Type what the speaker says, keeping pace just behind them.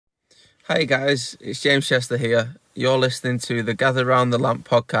Hey guys, it's James Chester here. You're listening to the Gather Round the Lamp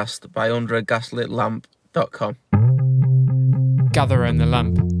podcast by underagaslitlamp.com. Gather Round the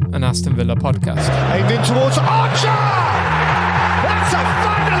Lamp, an Aston Villa podcast. Aimed in towards Archer! That's a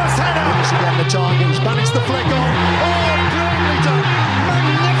fabulous header! Luiz again the target, he's managed the flick on. Oh, brilliantly done!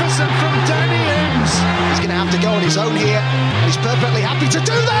 Magnificent from Danny Ings! He's going to have to go on his own here, and he's perfectly happy to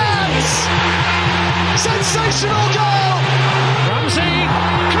do that! Sensational goal! Ramsey,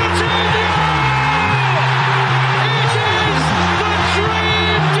 Coutinho! It is the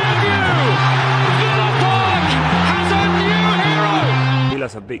dream debut! Villa Park has a new hero!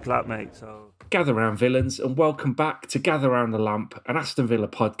 Villa's a big club, mate, so... Gather round villains and welcome back to Gather Round the Lamp, an Aston Villa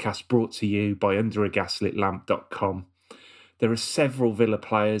podcast brought to you by underagaslitlamp.com. There are several Villa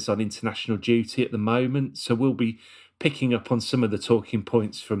players on international duty at the moment, so we'll be picking up on some of the talking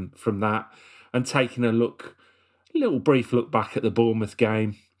points from that and taking a little brief look back at the Bournemouth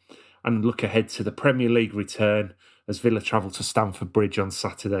game and look ahead to the Premier League return as Villa travel to Stamford Bridge on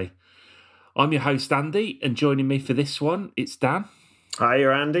Saturday. I'm your host Andy, and joining me for this one, it's Dan.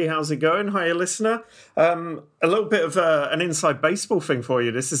 Hiya Andy, how's it going? Hiya listener. A little bit of an inside baseball thing for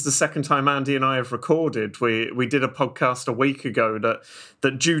you. This is the second time Andy and I have recorded. We did a podcast a week ago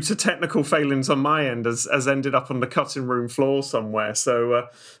that due to technical failings on my end has ended up on the cutting room floor somewhere. So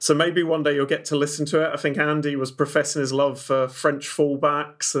maybe one day you'll get to listen to it. I think Andy was professing his love for French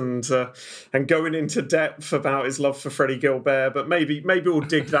fullbacks and going into depth about his love for Freddie Gilbert. But maybe we'll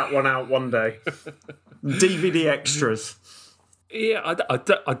dig that one out one day. DVD extras. Yeah,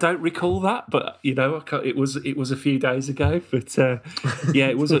 I don't recall that, but you know, it was a few days ago. But yeah,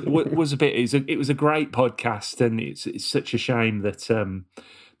 it was a great podcast, and it's such a shame that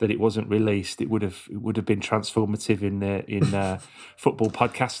it wasn't released. It would have been transformative in football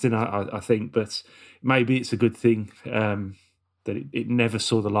podcasting, I think. But maybe it's a good thing that it never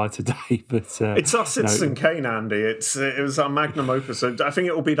saw the light of day. But it's us, it's St Kane, Andy. It was our magnum opus. So I think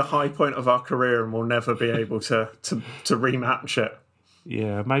it will be the high point of our career, and we'll never be able to rematch it.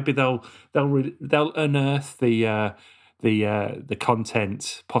 Yeah, maybe they'll unearth the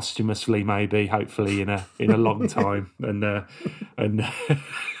content posthumously, maybe, hopefully in a long time, and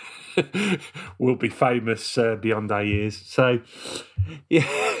we'll be famous beyond our years. So yeah.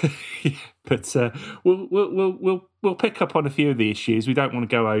 But we'll pick up on a few of the issues. We don't want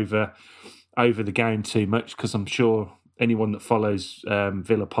to go over the game too much because I'm sure anyone that follows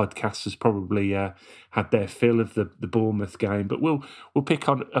Villa podcasts has probably had their fill of the Bournemouth game. But we'll pick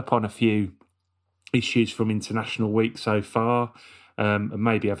up on a few issues from international week so far, and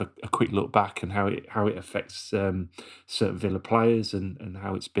maybe have a quick look back and how it affects certain Villa players and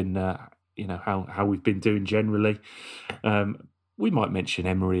how it's been how we've been doing generally. We might mention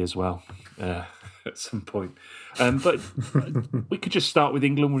Emery as well at some point. But we could just start with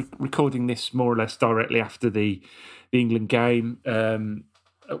England. We're recording this more or less directly after the England game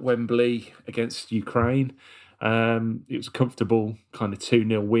at Wembley against Ukraine. It was a comfortable kind of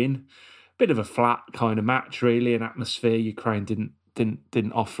 2-0 win. Bit of a flat kind of match, really, an atmosphere. Ukraine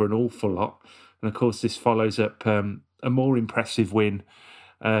didn't offer an awful lot. And of course, this follows up a more impressive win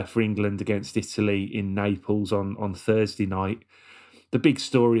for England against Italy in Naples on Thursday night. The big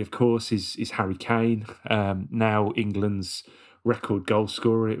story, of course, is Harry Kane, now England's record goal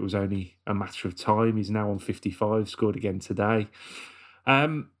scorer. It was only a matter of time. He's now on 55, scored again today. I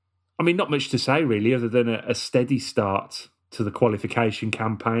mean, not much to say, really, other than a steady start to the qualification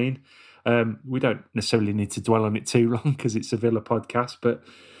campaign. We don't necessarily need to dwell on it too long because it's a Villa podcast, but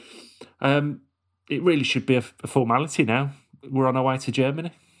it really should be a formality now. We're on our way to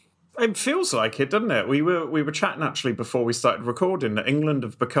Germany. It feels like it, doesn't it? We were chatting actually before we started recording that England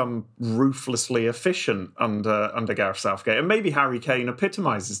have become ruthlessly efficient under Gareth Southgate, and maybe Harry Kane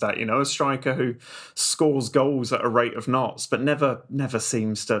epitomises that. You know, a striker who scores goals at a rate of knots, but never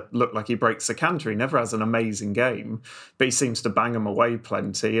seems to look like he breaks a canter. He never has an amazing game, but he seems to bang them away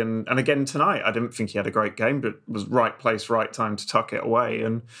plenty. And again tonight, I didn't think he had a great game, but it was right place, right time to tuck it away.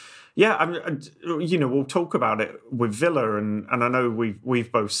 And yeah, we'll talk about it with Villa, and I know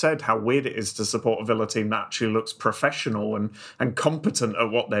we've both said how weird it is to support a Villa team that actually looks professional and competent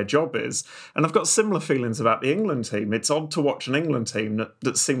at what their job is. And I've got similar feelings about the England team. It's odd to watch an England team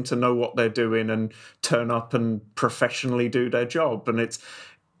that seem to know what they're doing and turn up and professionally do their job. And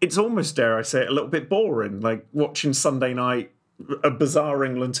it's almost, dare I say it, a little bit boring, like watching Sunday night, a bizarre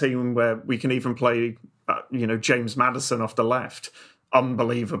England team where we can even play, James Maddison off the left,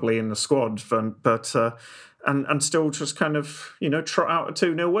 unbelievably in the squad, but and still just kind of trot out a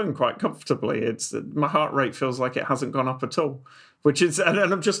 2-0 win quite comfortably. My heart rate feels like it hasn't gone up at all. which is, and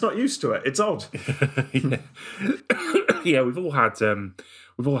I'm just not used to it. It's odd. Yeah, we've all had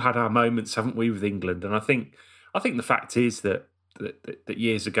our moments, haven't we, with England? And I think the fact is that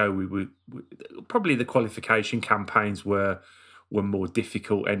years ago we probably the qualification campaigns were more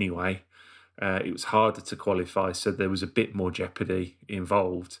difficult anyway. It was harder to qualify, so there was a bit more jeopardy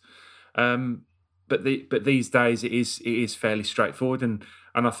involved. But these days it is fairly straightforward, and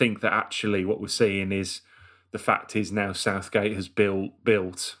I think that actually what we're seeing is the fact is now Southgate has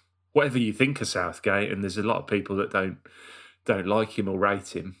built whatever you think of Southgate, and there's a lot of people that don't like him or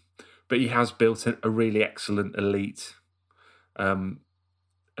rate him, but he has built a really excellent elite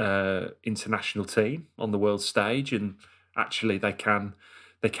international team on the world stage, and actually they can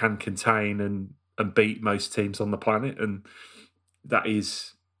contain and beat most teams on the planet, and that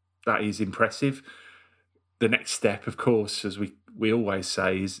is impressive. The next step, of course, as we always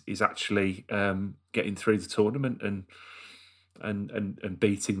say, is actually getting through the tournament and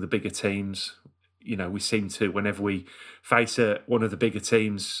beating the bigger teams. You know, we seem to, whenever we face one of the bigger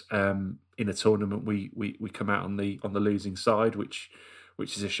teams in a tournament, we come out on the losing side, which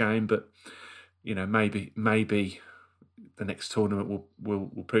is a shame. But you know, maybe the next tournament will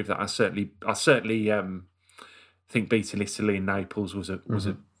prove that. I certainly think beating Italy in Naples was a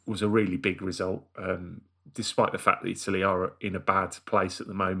really big result, despite the fact that Italy are in a bad place at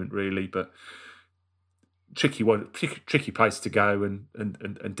the moment, really. But tricky place to go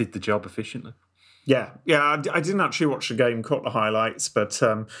and did the job efficiently. Yeah. I didn't actually watch the game, caught the highlights, but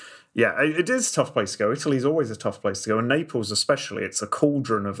it is a tough place to go. Italy's always a tough place to go, and Naples especially. It's a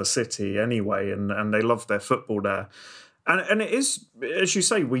cauldron of a city anyway, and they love their football there. And it is, as you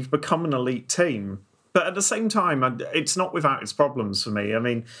say, we've become an elite team. But at the same time, it's not without its problems for me. I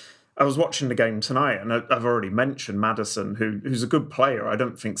mean, I was watching the game tonight, and I've already mentioned Maddison, who's a good player. I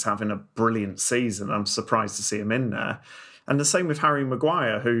don't think's having a brilliant season. I'm surprised to see him in there. And the same with Harry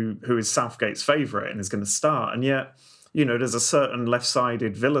Maguire, who is Southgate's favourite and is going to start. And yet, you know, there's a certain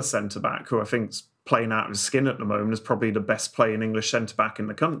left-sided Villa centre-back who I think's playing out of his skin at the moment, is probably the best playing English centre-back in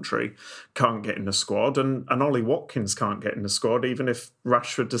the country, can't get in the squad, and Ollie Watkins can't get in the squad, even if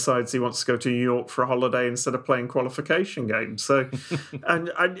Rashford decides he wants to go to New York for a holiday instead of playing qualification games. So, and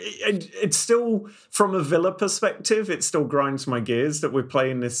it's still, from a Villa perspective, it still grinds my gears that we're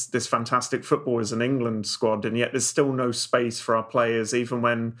playing this fantastic football as an England squad, and yet there's still no space for our players, even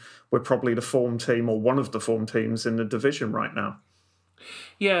when we're probably the form team or one of the form teams in the division right now.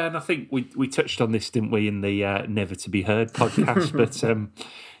 Yeah, and I think we touched on this, didn't we, in the Never to Be Heard podcast? But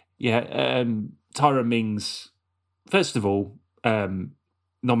Tyrone Mings, first of all,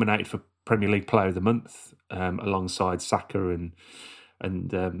 nominated for Premier League Player of the Month alongside Saka and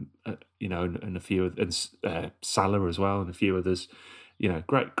a few, and Salah as well, and a few others. You know,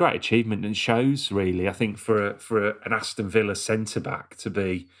 great achievement, and shows really. I think for an Aston Villa centre back to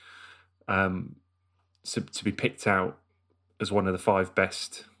be picked out as one of the 5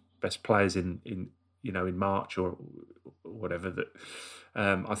 best players in March or whatever, that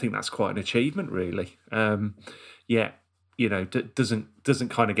I think that's quite an achievement, really. Doesn't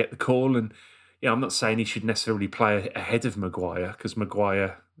kind of get the call, and I'm not saying he should necessarily play ahead of Maguire, because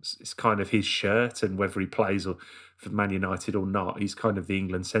Maguire is kind of his shirt, and whether he plays for Man United or not, he's kind of the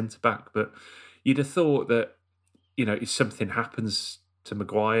England centre back. But you'd have thought that, you know, if something happens to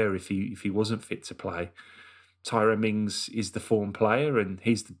Maguire, if he wasn't fit to play, Tyrone Mings is the form player, and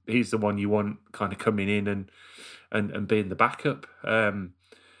he's the one you want kind of coming in and being the backup. And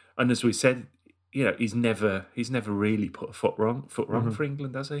as we said, you know, he's never really put a foot wrong for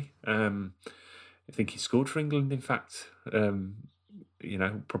England, has he? I think he scored for England, in fact.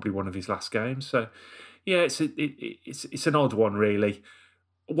 Probably one of his last games. So yeah, it's an odd one, really.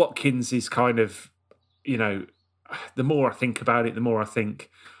 Watkins is kind of, you know, the more I think about it, the more I think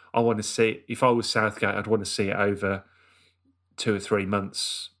I want to see it. If I was Southgate, I'd want to see it over 2 or 3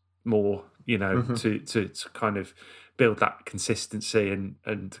 months more, you know, to kind of build that consistency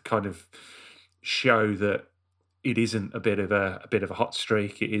and kind of show that it isn't a bit of a hot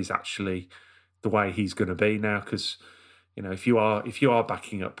streak. It is actually the way he's going to be now. Because, you know, if you are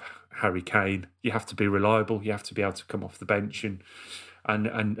backing up Harry Kane, you have to be reliable. You have to be able to come off the bench and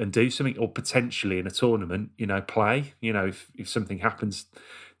do something, or potentially in a tournament, you know, play. You know, if something happens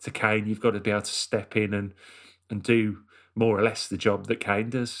to Kane, you've got to be able to step in and do more or less the job that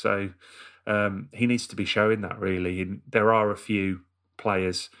Kane does. So he needs to be showing that, really. And there are a few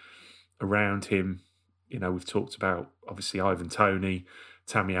players around him. You know, we've talked about obviously Ivan Toney,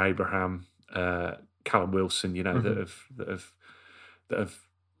 Tammy Abraham, Callum Wilson. You know, that have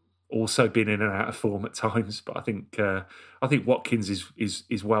also been in and out of form at times. But I think Watkins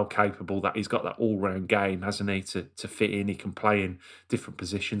is well capable. That he's got that all round game, hasn't he? To fit in, he can play in different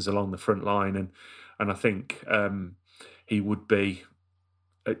positions along the front line, and I think he would be,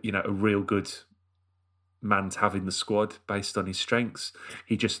 a real good man to have in the squad based on his strengths.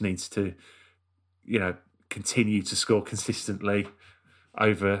 He just needs to, continue to score consistently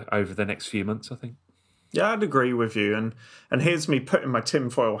over the next few months, I think. Yeah, I'd agree with you. And here's me putting my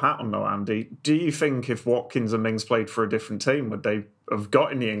tinfoil hat on though, Andy. Do you think if Watkins and Mings played for a different team, would they have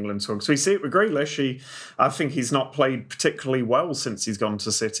got in the England squad? Because we see it with Grealish. I think he's not played particularly well since he's gone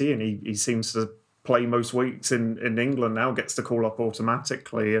to City, and he seems to play most weeks in England now, gets the call up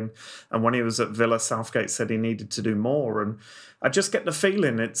automatically. And when he was at Villa, Southgate said he needed to do more. And I just get the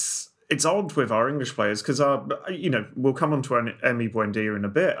feeling it's odd with our English players because, we'll come on to Emi Buendia in a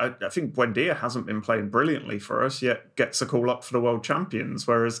bit. I think Buendia hasn't been playing brilliantly for us, yet gets a call up for the World Champions,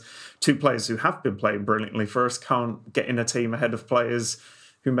 whereas two players who have been playing brilliantly for us can't get in a team ahead of players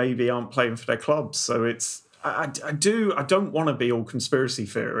who maybe aren't playing for their clubs. So I don't want to be all conspiracy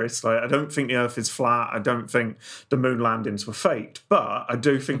theorists. Like, I don't think the Earth is flat. I don't think the moon landings were faked. But I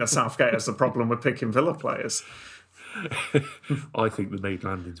do think that Southgate has a problem with picking Villa players. I think the moon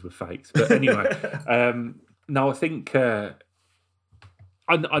landings were faked. But anyway, no, I think I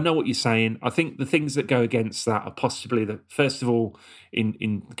know what you're saying. I think the things that go against that are possibly that, first of all,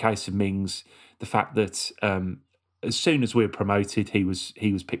 in the case of Mings, the fact that as soon as we were promoted, he was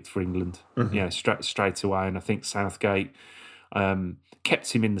picked for England, straight away. And I think Southgate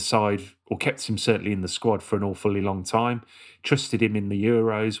kept him in the side, or kept him certainly in the squad for an awfully long time. Trusted him in the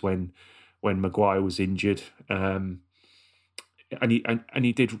Euros when Maguire was injured, and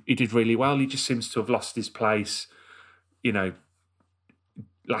he did really well. He just seems to have lost his place,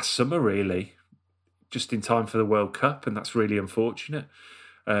 last summer really, just in time for the World Cup, and that's really unfortunate.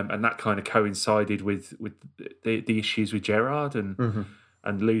 And that kind of coincided with the issues with Gerrard and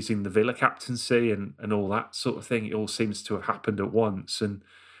losing the Villa captaincy and all that sort of thing. It all seems to have happened at once, and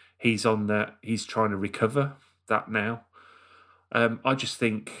he's trying to recover that now. I just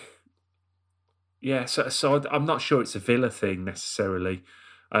think, so I'm not sure it's a Villa thing necessarily.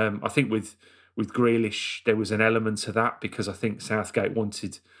 I think with Grealish there was an element to that because I think Southgate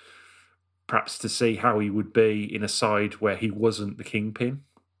wanted perhaps to see how he would be in a side where he wasn't the kingpin,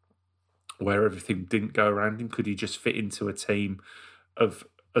 where everything didn't go around him. Could he just fit into a team of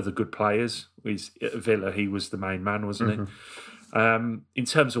other good players? At Villa, he was the main man, wasn't he? In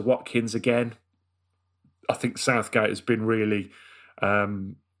terms of Watkins, again, I think Southgate has been really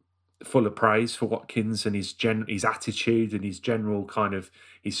full of praise for Watkins and his attitude and his general kind of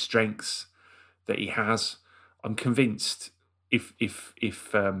his strengths that he has. I'm convinced if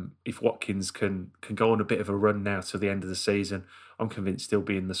Watkins can go on a bit of a run now to the end of the season, I'm convinced he'll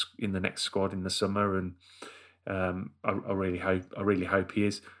be in the next squad in the summer, and I really hope he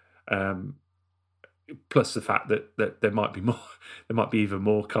is. Plus the fact that there might be even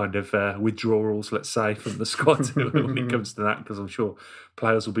more kind of withdrawals, let's say, from the squad when it comes to that, because I'm sure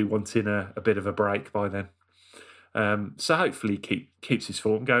players will be wanting a bit of a break by then. So hopefully he keeps his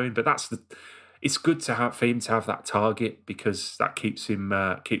form going. But it's good for him to have that target because that keeps him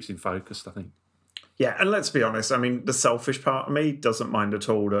focused, I think. Yeah, and let's be honest, I mean, the selfish part of me doesn't mind at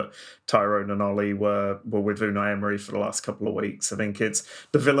all that Tyrone and Ollie were with Unai Emery for the last couple of weeks. I think it's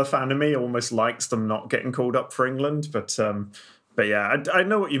the Villa fan of me almost likes them not getting called up for England, but yeah, I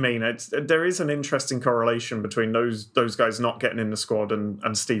know what you mean. There is an interesting correlation between those guys not getting in the squad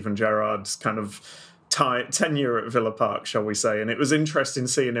and Steven Gerrard's kind of tenure at Villa Park, shall we say. And it was interesting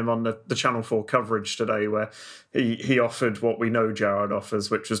seeing him on the Channel 4 coverage today where he offered what we know Gerrard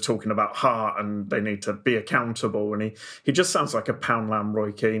offers, which was talking about heart and they need to be accountable. And he just sounds like a Poundland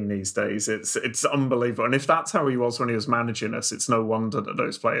Roy Keane these days. It's unbelievable. And if that's how he was when he was managing us, it's no wonder that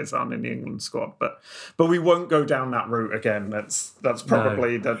those players aren't in the England squad. But we won't go down that route again. That's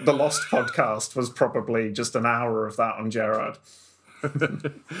probably the Lost podcast was probably just an hour of that on Gerrard.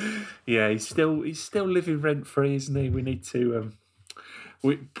 Yeah, he's still living rent free, isn't he? We need to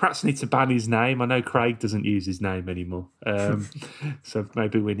we perhaps need to ban his name. I know Craig doesn't use his name anymore, so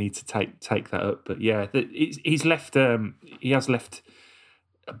maybe we need to take that up. But yeah, he's left. He has left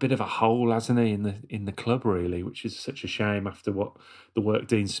a bit of a hole, hasn't he, in the club really, which is such a shame after what the work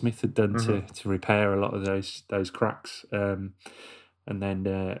Dean Smith had done to repair a lot of those cracks. And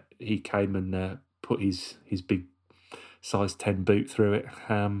then he came and put his big size 10 boot through it,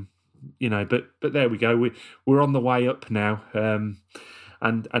 but there we go. We're on the way up now,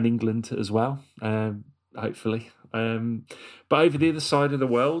 and England as well, hopefully. But over the other side of the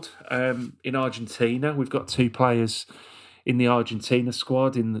world, in Argentina, we've got two players in the Argentina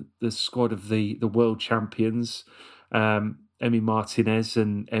squad, in the squad of the world champions, Emi Martinez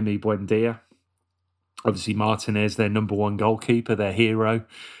and Emi Buendia. Obviously, Martinez, their number one goalkeeper, their hero,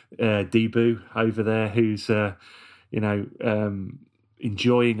 Debu over there, who's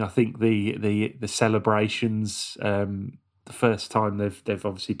enjoying, I think, the celebrations. The first time they've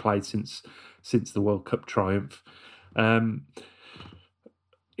obviously played since the World Cup triumph.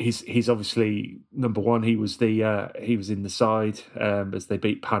 He's obviously number one. He was in the side as they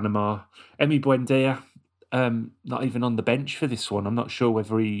beat Panama. Emi Buendia, not even on the bench for this one. I'm not sure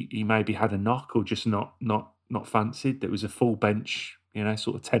whether he maybe had a knock or just not fancied. It was a full bench,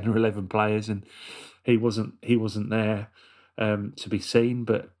 sort of 10 or 11 players, and he wasn't there to be seen.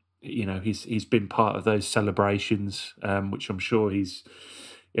 But he's been part of those celebrations, which I'm sure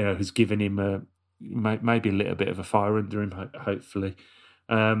has given him maybe a little bit of a fire under him. Hopefully,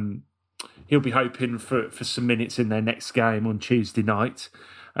 he'll be hoping for some minutes in their next game on Tuesday night.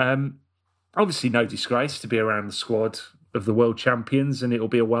 Obviously, no disgrace to be around the squad of the world champions, and it'll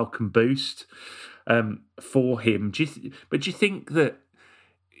be a welcome boost for him. Do you think that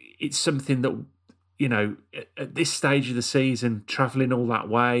it's something that, at this stage of the season, travelling all that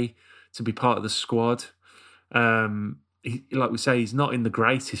way to be part of the squad, like we say, he's not in the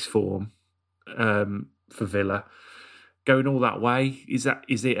greatest form for Villa. Going all that way, is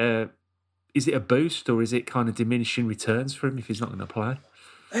it a boost, or is it kind of diminishing returns for him if he's not going to play?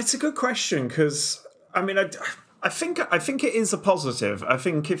 It's a good question, because I think it is a positive. I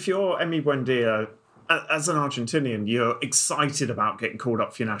think if you're Emi Buendia, as an Argentinian, you're excited about getting called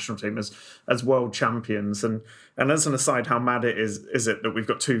up for your national team as world champions. And as an aside, how mad is it that we've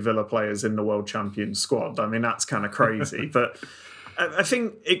got 2 Villa players in the world champion squad? I mean, that's kind of crazy. But I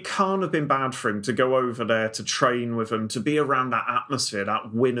think it can't have been bad for him to go over there, to train with them, to be around that atmosphere,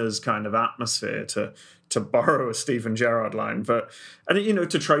 that winners kind of atmosphere, to borrow a Steven Gerrard line,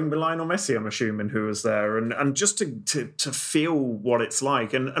 to train with Lionel Messi, I'm assuming, who was there, and just to feel what it's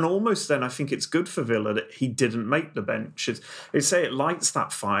like, and almost then I think it's good for Villa that he didn't make the bench. They say it lights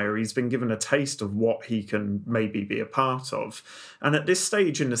that fire. He's been given a taste of what he can maybe be a part of, and at this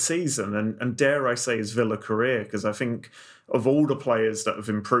stage in the season, and dare I say his Villa career, because I think of all the players that have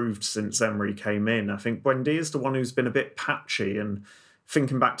improved since Emery came in, I think Buendia is the one who's been a bit patchy. And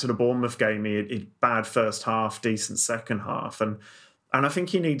thinking back to the Bournemouth game, he bad first half, decent second half, and I think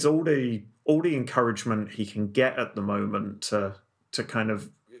he needs all the encouragement he can get at the moment to kind of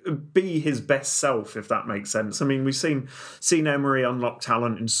be his best self, if that makes sense. I mean, we've seen Emery unlock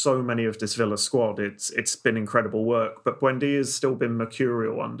talent in so many of this Villa squad. It's been incredible work, but Buendia's still been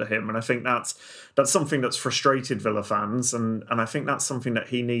mercurial under him, and I think that's something that's frustrated Villa fans, and I think that's something that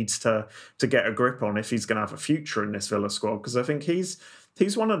he needs to get a grip on if he's going to have a future in this Villa squad, because I think he's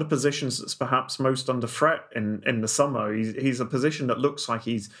one of the positions that's perhaps most under threat in the summer. He's a position that looks like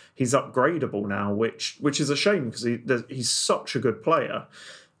he's upgradable now, which is a shame, because he's such a good player.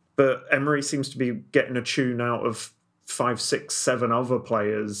 But Emery seems to be getting a tune out of 5, 6, 7 other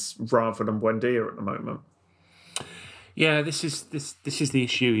players rather than Buendia at the moment. Yeah, this is the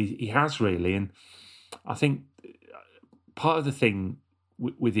issue he has, really, and I think part of the thing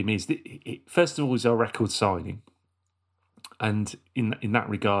with him is that first of all, he's our record signing, and in that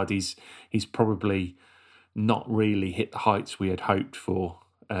regard, he's probably not really hit the heights we had hoped for.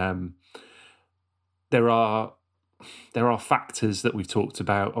 There are factors that we've talked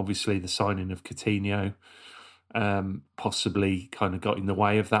about. Obviously, the signing of Coutinho possibly kind of got in the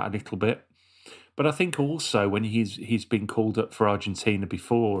way of that a little bit. But I think also when he's been called up for Argentina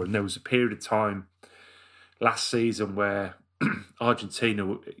before, and there was a period of time last season where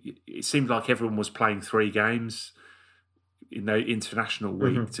Argentina, it seemed like everyone was playing 3 games in the international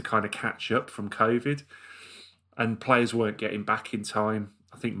week to kind of catch up from COVID, and players weren't getting back in time.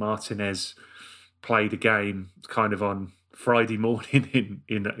 I think Martinez played a game kind of on Friday morning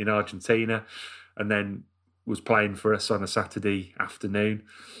in Argentina, and then was playing for us on a Saturday afternoon.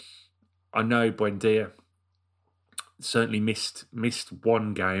 I know Buendia certainly missed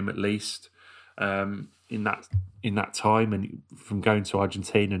one game at least in that time, and from going to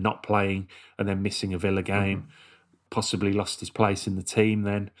Argentina, not playing, and then missing a Villa game, possibly lost his place in the team.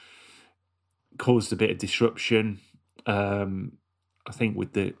 Then caused a bit of disruption. I think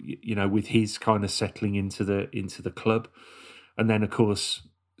with his kind of settling into the club, and then of course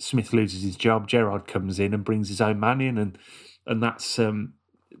Smith loses his job. Gerrard comes in and brings his own man in, and that's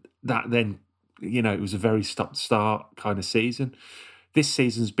that. Then it was a very stop-start kind of season. This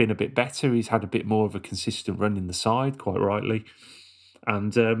season's been a bit better. He's had a bit more of a consistent run in the side, quite rightly,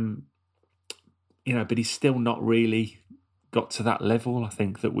 and but he's still not really got to that level, I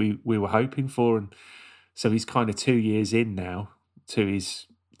think, that we were hoping for, and So he's kind of 2 years in now to his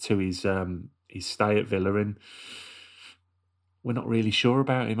stay at Villa, and we're not really sure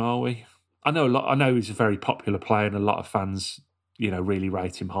about him, are we? I know he's a very popular player, and a lot of fans, really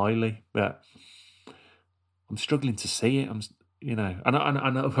rate him highly. But I'm struggling to see it. I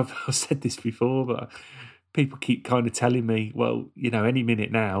know I've said this before, but people keep kind of telling me, well, any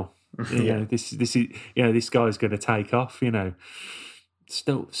minute now, this is, this guy's going to take off.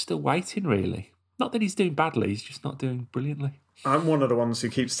 Still waiting, really. Not that he's doing badly; he's just not doing brilliantly. I'm one of the ones who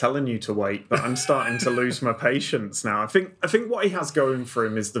keeps telling you to wait, but I'm starting to lose my patience now. I think what he has going for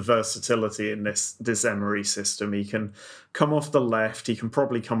him is the versatility in this Emery system. He can come off the left, he can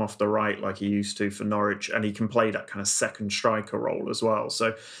probably come off the right like he used to for Norwich, and he can play that kind of second striker role as well.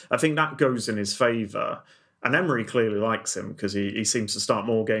 So I think that goes in his favour. And Emery clearly likes him because he seems to start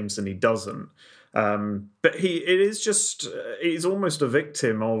more games than he doesn't. But he's almost a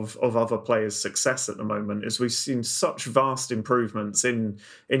victim of other players' success at the moment, as we've seen such vast improvements in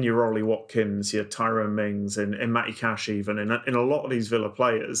your Ollie Watkins, your Tyrone Mings, in Matty Cash, even in a lot of these Villa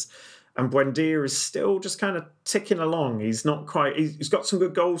players. And Buendia is still just kind of ticking along. He's not quite. He's got some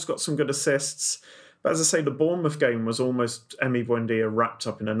good goals, got some good assists. But as I say, the Bournemouth game was almost Emi Buendia wrapped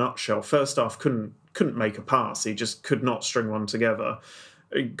up in a nutshell. First half couldn't make a pass. He just could not string one together.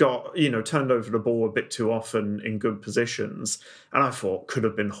 He got, turned over the ball a bit too often in good positions. And I thought could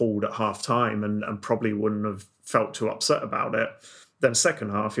have been hauled at half time and probably wouldn't have felt too upset about it. Then second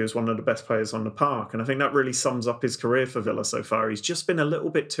half, he was one of the best players on the park. And I think that really sums up his career for Villa so far. He's just been a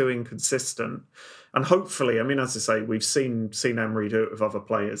little bit too inconsistent. And hopefully, as I say, we've seen Emery do it with other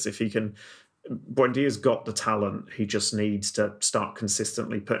players. If he can... Buendia's got the talent. He just needs to start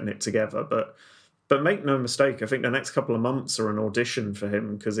consistently putting it together. But make no mistake, I think the next couple of months are an audition for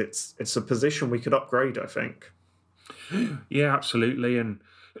him because it's a position we could upgrade, I think. Yeah, absolutely. And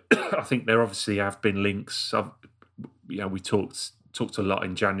I think there obviously have been links. We talked a lot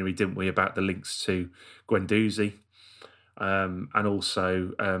in January, didn't we, about the links to Guendouzi, and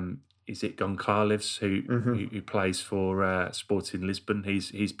also is it Goncalves who plays for Sporting Lisbon?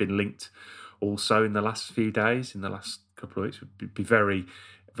 He's been linked also in the last few days, in the last couple of weeks. Would be very,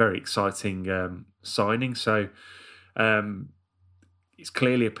 very exciting signing. So it's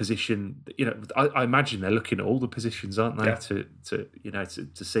clearly a position. I imagine they're looking at all the positions, aren't they,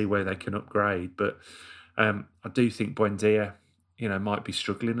 to see where they can upgrade. But I do think Buendia, might be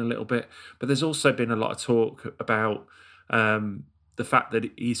struggling a little bit. But there's also been a lot of talk about the fact that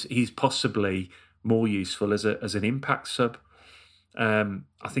he's possibly more useful as an impact sub.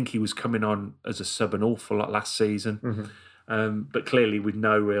 I think he was coming on as a sub an awful lot last season, but clearly with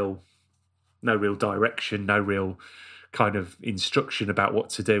no real direction, no real kind of instruction about what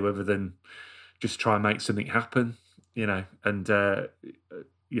to do other than just try and make something happen, and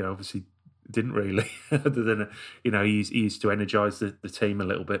obviously didn't really, other than he used to energise the team a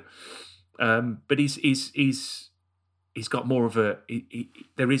little bit, but he's got more of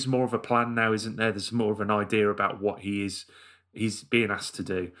there is more of a plan now, isn't there? There's more of an idea about what he's being asked to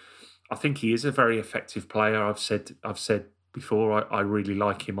do. I think he is a very effective player. I've said before, I really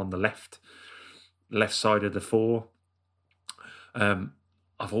like him on the left side of the four.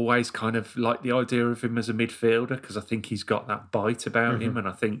 I've always kind of liked the idea of him as a midfielder because I think he's got that bite about him, and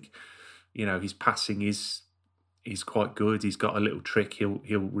I think his passing is quite good. He's got a little trick. He'll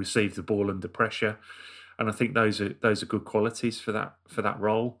receive the ball under pressure. And I think those are good qualities for that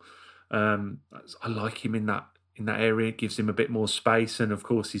role. I like him in that area. It gives him a bit more space, and of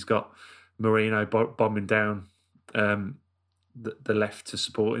course he's got Moreno bombing down the left to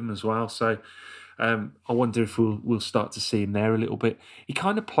support him as well. So I wonder if we'll start to see him there a little bit. He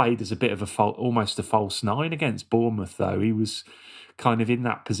kind of played as a bit of almost a false nine against Bournemouth, though. He was kind of in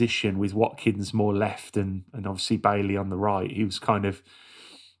that position with Watkins more left and obviously Bailey on the right. He was kind of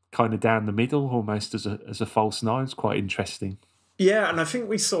down the middle, almost as a false nine. It's quite interesting. Yeah, and I think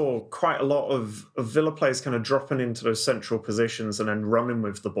we saw quite a lot of Villa players kind of dropping into those central positions and then running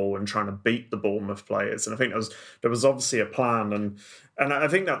with the ball and trying to beat the Bournemouth players. And I think there was obviously a plan, and I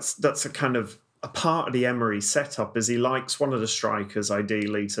think that's a kind of a part of the Emery setup is he likes one of the strikers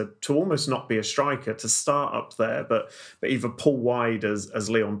ideally to almost not be a striker, to start up there, but either pull wide as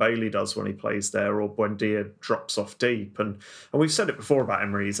Leon Bailey does when he plays there, or Buendia drops off deep. And we've said it before about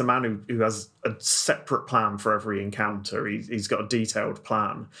Emery. He's a man who has a separate plan for every encounter. He's got a detailed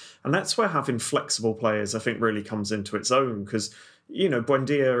plan. And that's where having flexible players, I think, really comes into its own, because,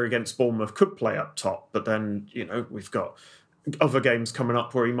 Buendia against Bournemouth could play up top, but then, we've got other games coming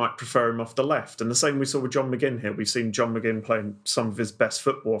up where he might prefer him off the left. And the same we saw with John McGinn here. We've seen John McGinn playing some of his best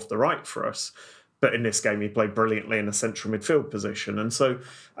football off the right for us. But in this game, he played brilliantly in a central midfield position. And so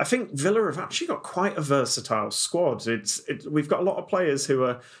I think Villa have actually got quite a versatile squad. We've got a lot of players who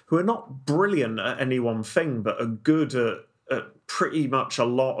are not brilliant at any one thing, but are good at pretty much a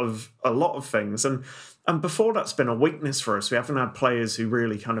lot of things. And before that's been a weakness for us. We haven't had players who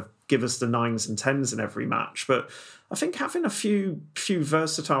really kind of give us the 9s and 10s in every match. But I think having a few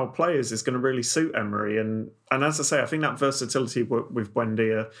versatile players is going to really suit Emery. And as I say, I think that versatility with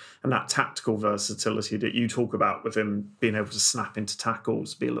Buendia and that tactical versatility that you talk about with him being able to snap into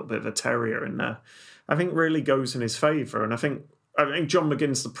tackles, be a little bit of a terrier in there, I think really goes in his favour. And I think John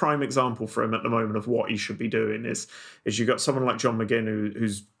McGinn's the prime example for him at the moment of what he should be doing is you've got someone like John McGinn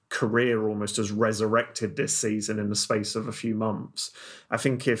whose career almost has resurrected this season in the space of a few months. I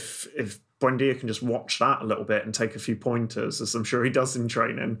think if Buendia can just watch that a little bit and take a few pointers, as I'm sure he does in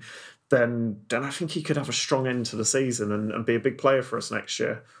training, then I think he could have a strong end to the season and be a big player for us next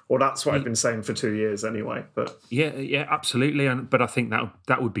year. Or that's what I've been saying for 2 years anyway. But yeah, absolutely. But I think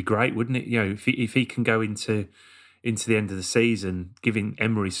that would be great, wouldn't it? You know, if he can go into the end of the season, giving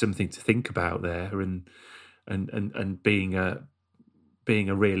Emery something to think about there, and being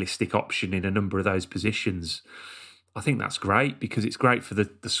a realistic option in a number of those positions, I think that's great because it's great for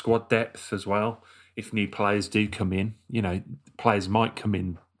the squad depth as well. If new players do come in, you know, players might come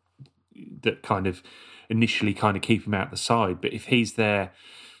in that kind of initially kind of keep him out the side, but if he's there,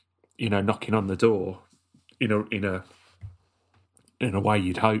 you know, knocking on the door in a way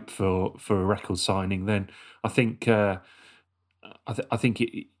you'd hope for a record signing, then I think I think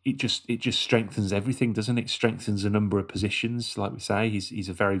it just strengthens everything, doesn't it? It strengthens a number of positions, like we say. He's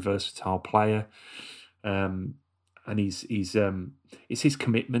a very versatile player, and it's his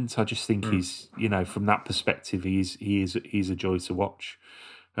commitment. I just think he's, you know, from that perspective, he's a joy to watch.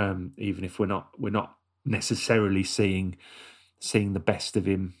 Even if we're not necessarily seeing the best of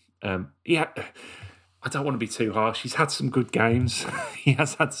him. I don't want to be too harsh. He's had some good games. He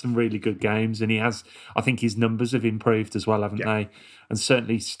has had some really good games, and I think his numbers have improved as well, haven't they? And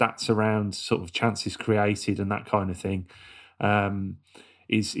certainly stats around sort of chances created and that kind of thing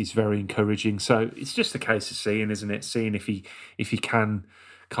is very encouraging. So it's just a case of seeing, isn't it? Seeing if he can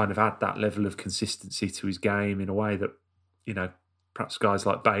kind of add that level of consistency to his game in a way that, you know, perhaps guys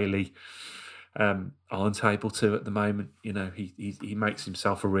like Bailey aren't able to at the moment. You know, he makes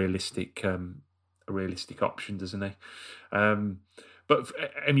himself a realistic option, doesn't he? But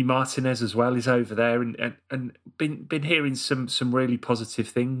Emi Martinez as well is over there, and been hearing some really positive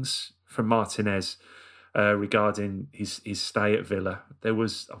things from Martinez regarding his stay at Villa.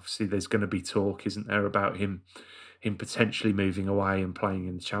 There's going to be talk, isn't there, about him potentially moving away and playing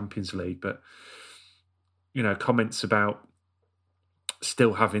in the Champions League. But, you know, comments about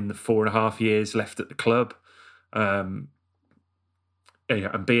still having the 4.5 years left at the club. And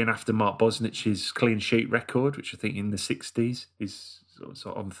being after Mark Bosnich's clean sheet record, which I think in the 60s is sort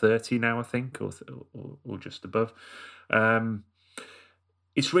of on 30 now, I think, or just above.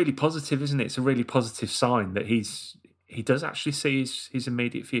 It's really positive, isn't it? It's a really positive sign that he does actually see his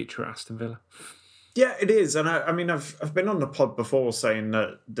immediate future at Aston Villa. Yeah, it is. And I mean, I've been on the pod before saying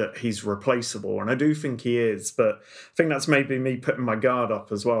that he's replaceable, and I do think he is, but I think that's maybe me putting my guard up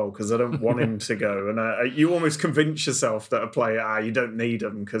as well, because I don't want him to go. And you almost convince yourself that a player, you don't need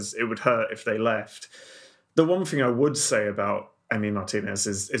them because it would hurt if they left. The one thing I would say about Emi Martinez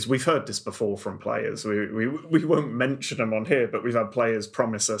is we've heard this before from players. We won't mention them on here, but we've had players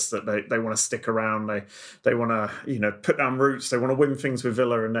promise us that they want to stick around. They want to, you know, put down roots. They want to win things with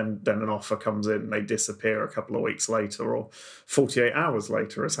Villa, and then an offer comes in and they disappear a couple of weeks later or 48 hours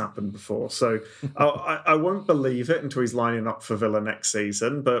later, has happened before. So I won't believe it until he's lining up for Villa next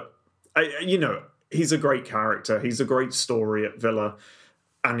season. But you know, he's a great character. He's a great story at Villa.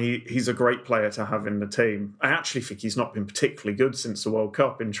 And he's a great player to have in the team. I actually think he's not been particularly good since the World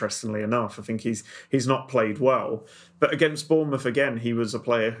Cup, interestingly enough. I think he's not played well. But against Bournemouth, again, he was a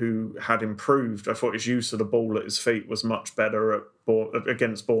player who had improved. I thought his use of the ball at his feet was much better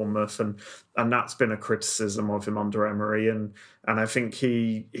against Bournemouth. And that's been a criticism of him under Emery. And I think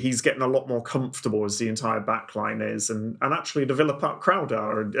he's getting a lot more comfortable as the entire back line is. And actually the Villa Park crowd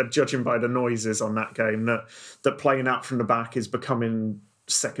are, judging by the noises on that game, that playing out from the back is becoming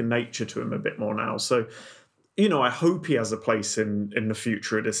second nature to him a bit more now. So, you know, I hope he has a place in the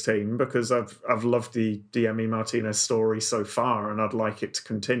future of this team, because I've loved the Emi Martinez story so far, and I'd like it to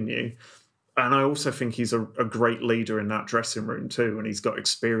continue. And I also think he's a great leader in that dressing room too, and he's got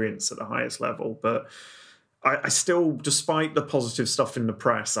experience at the highest level. But I still, despite the positive stuff in the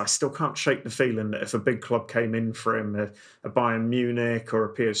press, I still can't shake the feeling that if a big club came in for him, a Bayern Munich or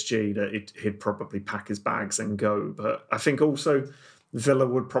a PSG, that he'd probably pack his bags and go. But I think also Villa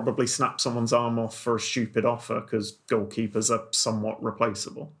would probably snap someone's arm off for a stupid offer because goalkeepers are somewhat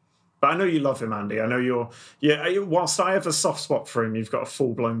replaceable. But I know you love him, Andy. I know whilst I have a soft spot for him, you've got a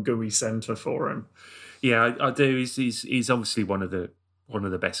full-blown gooey centre for him. Yeah, I do. He's obviously one of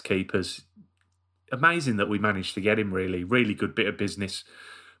the best keepers. Amazing that we managed to get him. Really good bit of business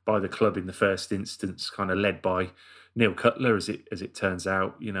by the club in the first instance, kind of led by Neil Cutler, as it turns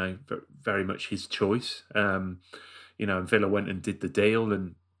out. Very much his choice. And Villa went and did the deal,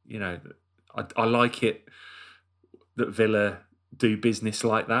 and I like it that Villa do business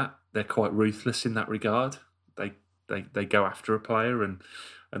like that. They're quite ruthless in that regard. They go after a player and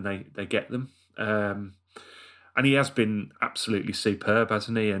they get them. And he has been absolutely superb,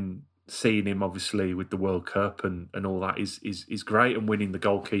 hasn't he? And seeing him obviously with the World Cup and all that is great, and winning the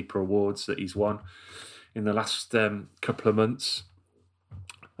goalkeeper awards that he's won in the last couple of months.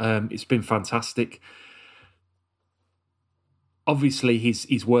 It's been fantastic. Obviously,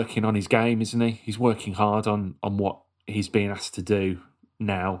 he's working on his game, isn't he? He's working hard on what he's being asked to do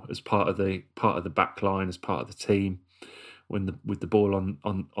now as part of the back line, as part of the team, with the ball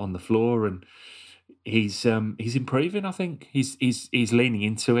on the floor, and he's improving. I think he's leaning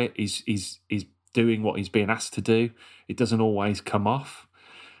into it. He's doing what he's being asked to do. It doesn't always come off,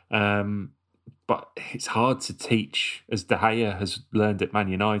 but it's hard to teach, as De Gea has learned at Man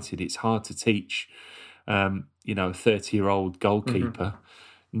United. It's hard to teach, a 30-year-old goalkeeper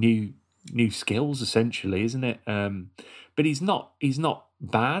new skills, essentially, isn't it? But he's not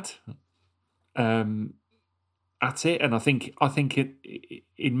bad at it, and I think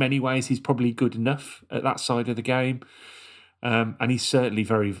in many ways he's probably good enough at that side of the game, and he's certainly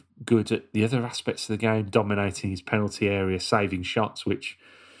very good at the other aspects of the game, dominating his penalty area, saving shots, which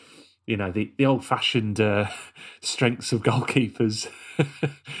the old-fashioned strengths of goalkeepers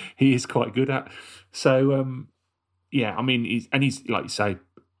he is quite good at. So he's like you say,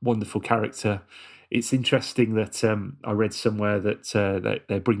 wonderful character. It's interesting that I read somewhere that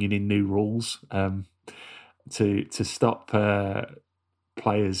they're bringing in new rules to stop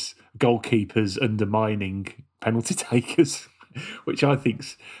goalkeepers undermining penalty takers, which I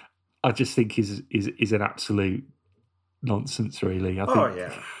just think is an absolute nonsense, really.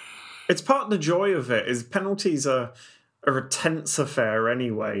 It's part of the joy of it. Is penalties are a tense affair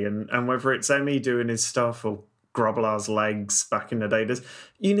anyway, and whether it's Emi doing his stuff or Grobbelaar's legs back in the day,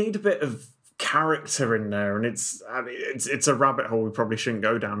 you need a bit of character in there, and it's a rabbit hole we probably shouldn't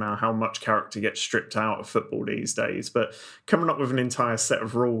go down now, how much character gets stripped out of football these days. But coming up with an entire set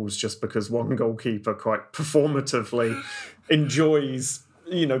of rules just because one goalkeeper quite performatively enjoys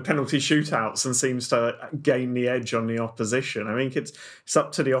penalty shootouts and seems to gain the edge on the opposition. I mean, it's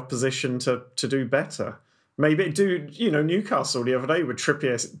up to the opposition to do better. Maybe Newcastle the other day with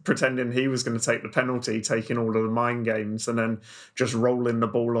Trippier pretending he was going to take the penalty, taking all of the mind games, and then just rolling the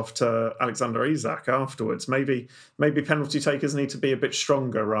ball off to Alexander Isak afterwards. Maybe penalty takers need to be a bit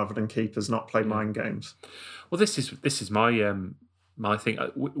stronger rather than keepers not play mind games. Well, this is my thing.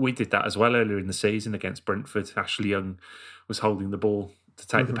 We did that as well earlier in the season against Brentford. Ashley Young was holding the ball to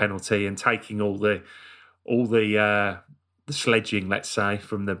take the penalty and taking all the sledging, let's say,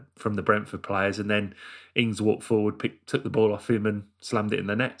 from the Brentford players, and then Ings walked forward, took the ball off him, and slammed it in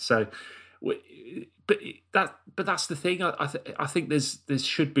the net. So, but that's the thing. I think there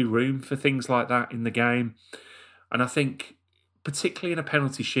should be room for things like that in the game, and I think particularly in a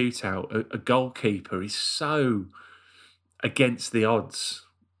penalty shootout, a goalkeeper is so against the odds.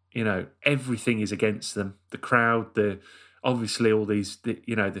 Everything is against them. The crowd, obviously all these,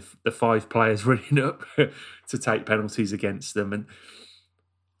 the five players running up to take penalties against them, and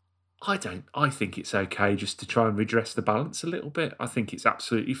I think it's okay just to try and redress the balance a little bit. I think it's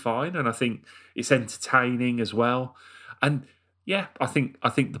absolutely fine, and I think it's entertaining as well. And yeah, I think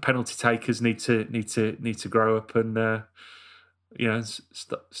the penalty takers need to grow up and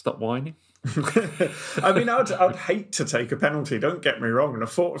stop whining. I mean, I'd hate to take a penalty, don't get me wrong, and the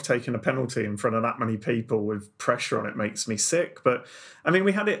thought of taking a penalty in front of that many people with pressure on it makes me sick. But I mean,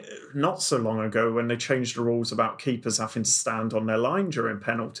 we had it not so long ago when they changed the rules about keepers having to stand on their line during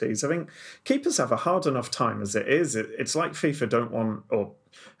penalties. I think keepers have a hard enough time as it is. It's like FIFA don't want, or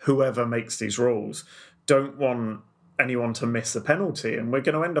whoever makes these rules don't want anyone to miss a penalty, and we're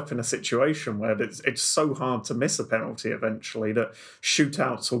going to end up in a situation where it's so hard to miss a penalty eventually that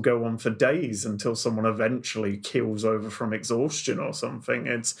shootouts will go on for days until someone eventually keels over from exhaustion or something.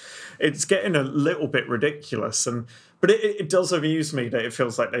 It's getting a little bit ridiculous, but it does amuse me that it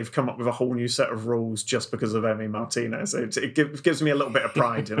feels like they've come up with a whole new set of rules just because of Emi Martinez. It gives me a little bit of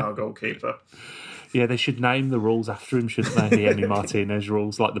pride in our goalkeeper. Yeah, they should name the rules after him, shouldn't they? The Emi Martinez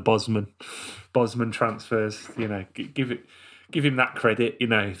rules, like the Bosman transfers. Give give him that credit.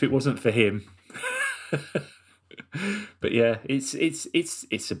 If it wasn't for him. But yeah, it's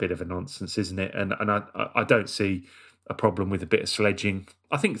a bit of a nonsense, isn't it? And I don't see a problem with a bit of sledging.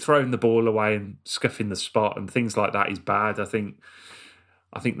 I think throwing the ball away and scuffing the spot and things like that is bad. I think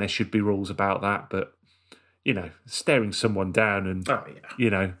there should be rules about that. But staring someone down and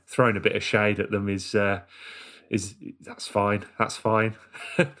throwing a bit of shade at them is that's fine. That's fine.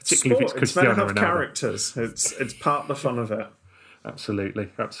 Particularly if it's Cristiano Ronaldo. It's meant to have characters. It's part of the fun of it. Absolutely.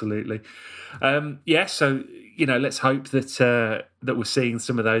 So let's hope that we're seeing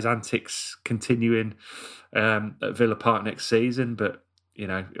some of those antics continuing at Villa Park next season. But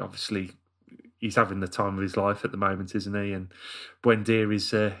obviously he's having the time of his life at the moment, isn't he? And Buendia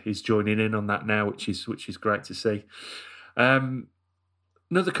is joining in on that now, which is great to see.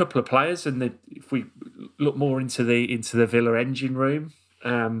 Another couple of players, and if we look more into the Villa engine room,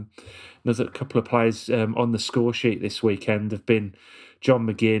 another couple of players on the score sheet this weekend have been John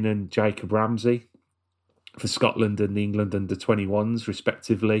McGinn and Jacob Ramsey for Scotland and the England under-21s,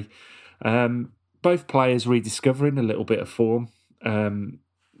 respectively. Both players rediscovering a little bit of form.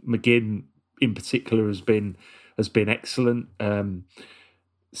 McGinn, in particular, has been excellent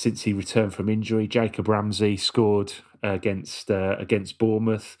since he returned from injury. Jacob Ramsey scored against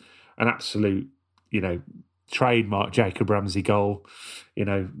Bournemouth, an absolute, trademark Jacob Ramsey goal.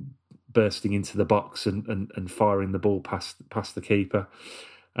 Bursting into the box and firing the ball past the keeper.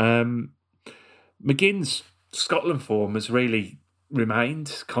 McGinn's Scotland form has really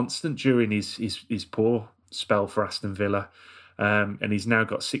remained constant during his poor spell for Aston Villa, and he's now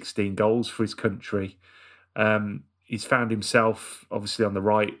got 16 goals for his country. He's found himself obviously on the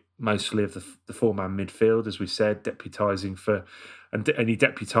right, mostly of the four-man midfield, as we said, deputising for, and he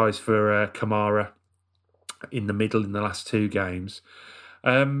deputised for Kamara in the middle in the last two games.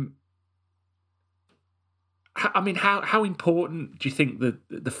 How important do you think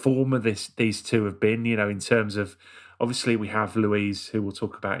the form of these two have been? In terms of, obviously we have Luiz, who we'll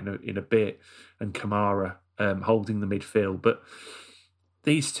talk about in a bit, and Kamara holding the midfield, but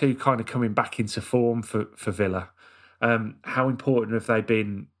these two kind of coming back into form for Villa. How important have they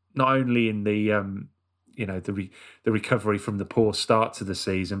been, not only in the recovery from the poor start to the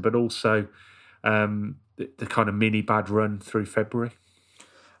season, but also the kind of mini bad run through February?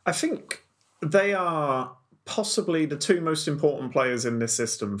 I think they are possibly the two most important players in this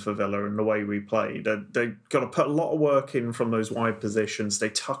system for Villa and the way we play. They've got to put a lot of work in from those wide positions. They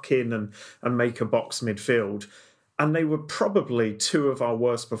tuck in and make a box midfield. And they were probably two of our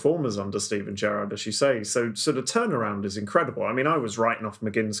worst performers under Steven Gerrard, as you say. So the turnaround is incredible. I mean, I was writing off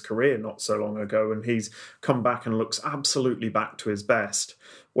McGinn's career not so long ago, and he's come back and looks absolutely back to his best,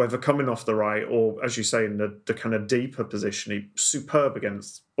 whether coming off the right or, as you say, in the kind of deeper position. He's superb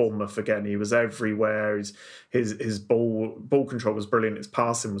against Bournemouth again. He was everywhere. His ball control was brilliant. His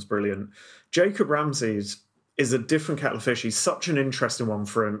passing was brilliant. Jacob Ramsey is a different kettle of fish. He's such an interesting one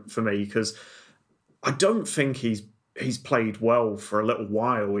for me because I don't think he's played well for a little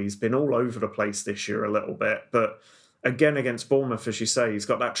while. He's been all over the place this year a little bit. But again, against Bournemouth, as you say, he's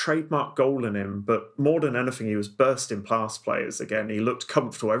got that trademark goal in him. But more than anything, he was bursting past players again. He looked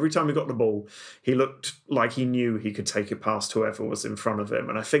comfortable. Every time he got the ball, he looked like he knew he could take it past whoever was in front of him.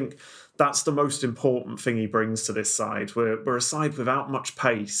 And I think that's the most important thing he brings to this side. We're a side without much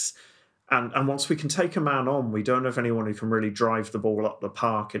pace. And once we can take a man on, we don't have anyone who can really drive the ball up the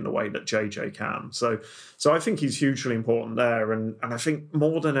park in the way that JJ can. So I think he's hugely important there. And I think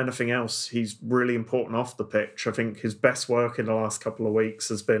more than anything else, he's really important off the pitch. I think his best work in the last couple of weeks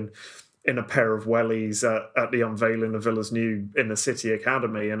has been in a pair of wellies at the unveiling of Villa's new Inner City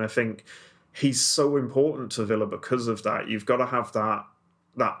Academy. And I think he's so important to Villa because of that. You've got to have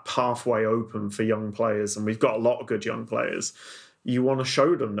that pathway open for young players. And we've got a lot of good young players. You want to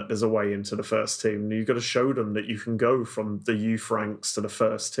show them that there's a way into the first team. You've got to show them that you can go from the youth ranks to the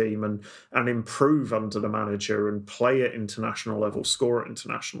first team and improve under the manager and play at international level, score at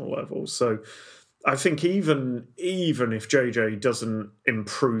international level. So I think even if JJ doesn't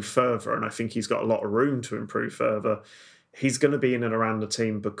improve further, and I think he's got a lot of room to improve further, he's going to be in and around the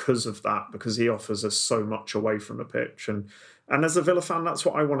team because of that, because he offers us so much away from the pitch. And as a Villa fan, that's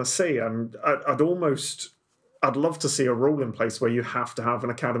what I want to see. I'd love to see a rule in place where you have to have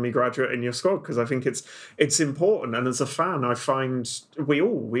an academy graduate in your squad, because I think it's important. And as a fan, I find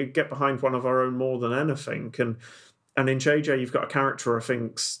we get behind one of our own more than anything. And in JJ, you've got a character I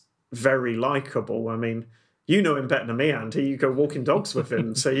think's very likeable. I mean, you know him better than me, Andy. You go walking dogs with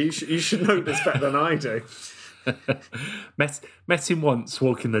him, so you should know this better than I do. Met him once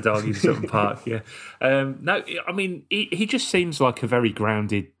walking the dog in Sutton Park. Yeah, no, I mean he just seems like a very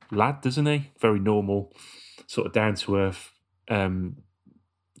grounded lad, doesn't he? Very normal, sort of down to earth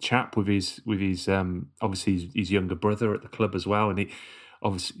chap with his obviously his younger brother at the club as well, and he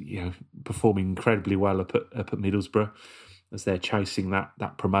obviously performing incredibly well up at Middlesbrough as they're chasing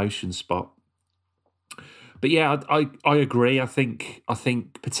that promotion spot. But yeah, I agree. I think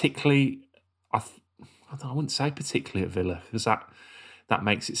particularly I wouldn't say particularly at Villa, because that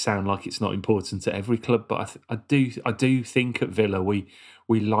makes it sound like it's not important to every club. But I do think at Villa we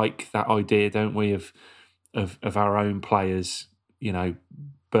like that idea, don't we, of our own players,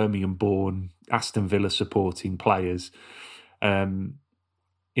 Birmingham-born, Aston Villa supporting players, coming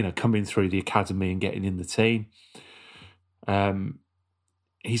through the academy and getting in the team.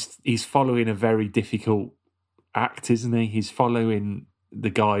 He's following a very difficult act, isn't he? He's following the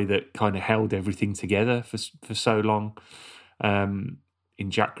guy that kind of held everything together for so long, in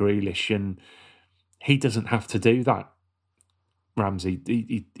Jack Grealish, and he doesn't have to do that. Ramsey,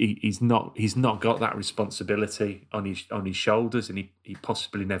 he's not got that responsibility on his shoulders, and he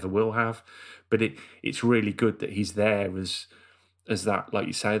possibly never will have. But it's really good that he's there as that, like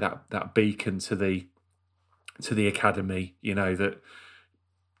you say, that beacon to the academy.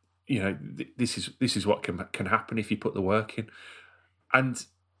 This is what can happen if you put the work in. And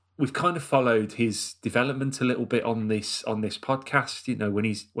we've kind of followed his development a little bit on this podcast.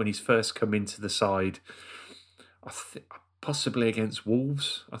 When he's first come into the side, possibly against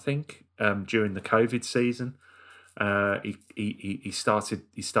Wolves, I think, during the COVID season, he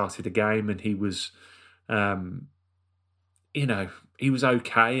started a game, and he was, he was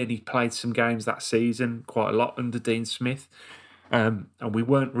okay, and he played some games that season quite a lot under Dean Smith, and we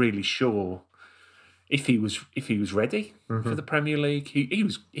weren't really sure if he was ready for the Premier League. He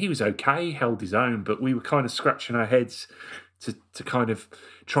was okay, he held his own, but we were kind of scratching our heads to kind of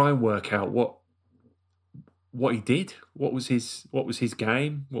try and work out what he did, what was his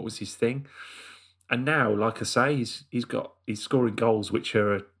game, what was his thing. And now, like I say, he's scoring goals which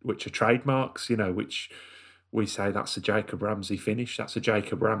are trademarks, which we say that's a Jacob Ramsey finish, that's a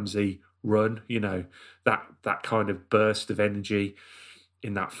Jacob Ramsey run, that kind of burst of energy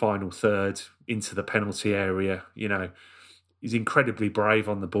in that final third into the penalty area. He's incredibly brave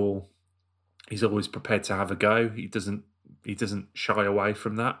on the ball. He's always prepared to have a go. He doesn't shy away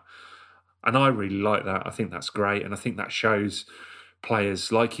from that. And I really like that. I think that's great. And I think that shows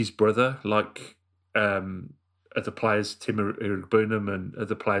players like his brother, like other players, Tim Irugbunam and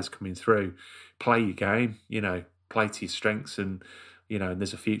other players coming through, play your game, play to your strengths, and and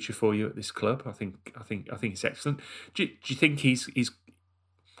there's a future for you at this club. I think it's excellent. Do you think he's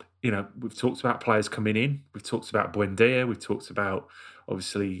we've talked about players coming in, we've talked about Buendia, we've talked about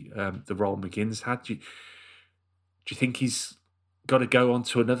obviously the role McGinn's had. Do you think he's got to go on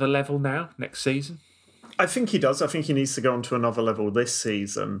to another level now next season? I think he does. I think he needs to go on to another level this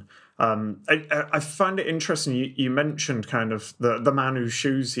season. I find it interesting. You mentioned kind of the man whose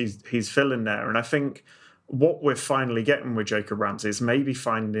shoes he's filling there, and I think what we're finally getting with Jacob Ramsey is maybe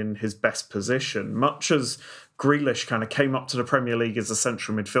finding his best position. Much as Grealish kind of came up to the Premier League as a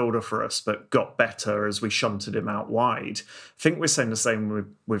central midfielder for us, but got better as we shunted him out wide. I think we're saying the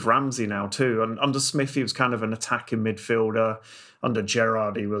same with Ramsey now too. And under Smith, he was kind of an attacking midfielder. Under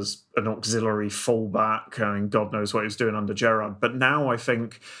Gerrard, he was an auxiliary fullback, and God knows what he was doing under Gerrard. But now I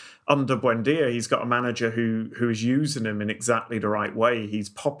think under Buendia, he's got a manager who is using him in exactly the right way. He's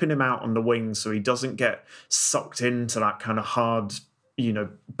popping him out on the wing so he doesn't get sucked into that kind of hard,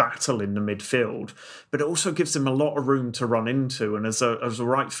 battle in the midfield. But it also gives him a lot of room to run into, and as a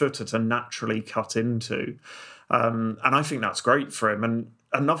right footer to naturally cut into. And I think that's great for him. And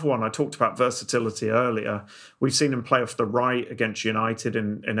another one, I talked about versatility earlier. We've seen him play off the right against United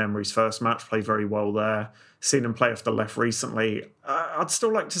in Emery's first match, play very well there. Seen him play off the left recently. I'd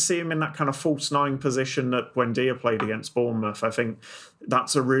still like to see him in that kind of false nine position that Buendia played against Bournemouth. I think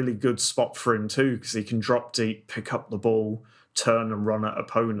that's a really good spot for him too, because he can drop deep, pick up the ball, turn and run at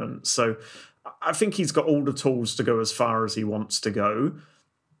opponents. So I think he's got all the tools to go as far as he wants to go.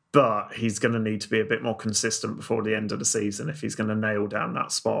 But he's going to need to be a bit more consistent before the end of the season if he's going to nail down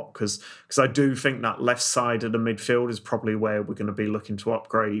that spot. Because I do think that left side of the midfield is probably where we're going to be looking to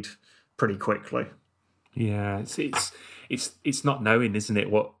upgrade pretty quickly. Yeah, it's not knowing, isn't it,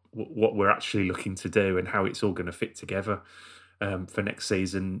 what we're actually looking to do and how it's all going to fit together for next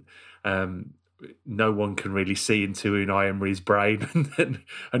season. No one can really see into Unai Emery's brain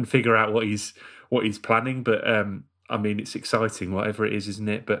and figure out what he's planning, but. I mean, it's exciting, whatever it is, isn't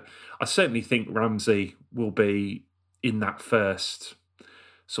it? But I certainly think Ramsey will be in that first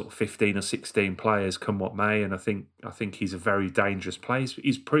sort of 15 or 16 players come what may, and I think he's a very dangerous player.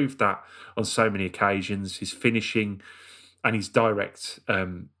 He's proved that on so many occasions. His finishing and his direct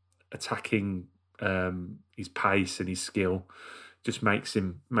attacking his pace and his skill just makes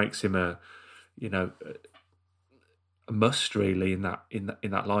him a a must really in that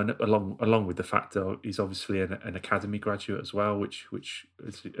lineup. Along with the fact that he's obviously an academy graduate as well, which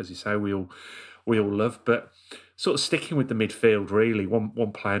as you say we all love. But sort of sticking with the midfield, really,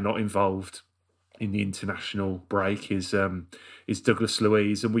 one player not involved in the international break is Douglas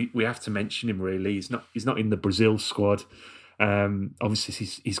Luiz, and we have to mention him. Really, he's not in the Brazil squad. Obviously,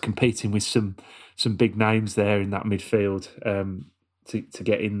 he's competing with some big names there in that midfield to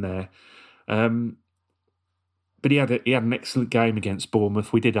get in there. But he had an excellent game against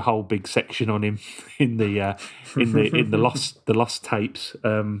Bournemouth. We did a whole big section on him in the lost tapes.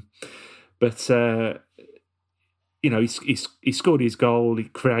 He scored his goal. He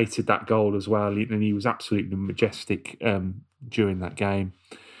created that goal as well, and he was absolutely majestic during that game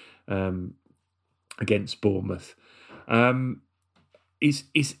against Bournemouth.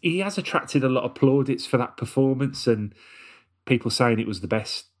 He has attracted a lot of plaudits for that performance, and people saying it was the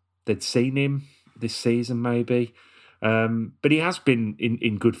best they'd seen him this season, maybe. But he has been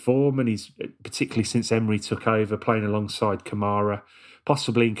in good form, and he's particularly since Emery took over, playing alongside Kamara,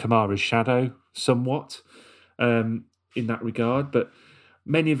 possibly in Kamara's shadow somewhat in that regard. But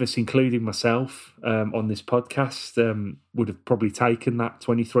many of us, including myself on this podcast, would have probably taken that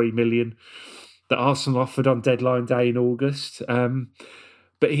 23 million that Arsenal offered on deadline day in August.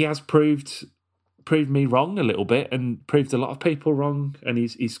 But he has proved me wrong a little bit, and proved a lot of people wrong, and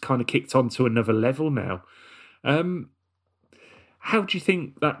he's kind of kicked on to another level now. How do you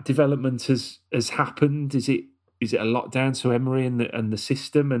think that development has happened? Is it a lot down to Emery and the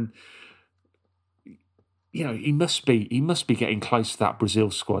system? And he must be getting close to that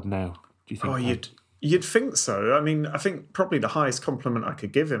Brazil squad now. Do you think? You'd think so. I mean, I think probably the highest compliment I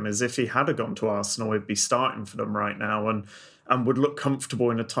could give him is if he had gone to Arsenal, he'd be starting for them right now and would look comfortable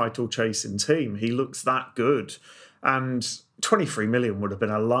in a title-chasing team. He looks that good. And 23 million would have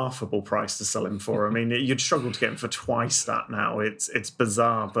been a laughable price to sell him for. I mean, you'd struggle to get him for twice that now. It's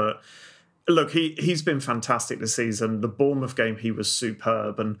bizarre. But look, he's been fantastic this season. The Bournemouth game, he was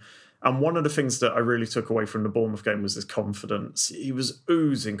superb. And one of the things that I really took away from the Bournemouth game was his confidence. He was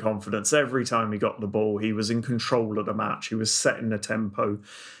oozing confidence. Every time he got the ball, he was in control of the match. He was setting the tempo.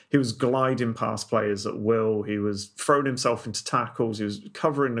 He was gliding past players at will. He was throwing himself into tackles. He was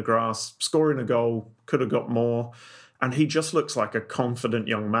covering the grass, scoring a goal, could have got more. And he just looks like a confident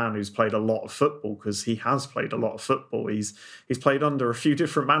young man who's played a lot of football, because he has played a lot of football. He's played under a few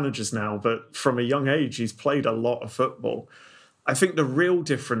different managers now, but from a young age, he's played a lot of football. I think the real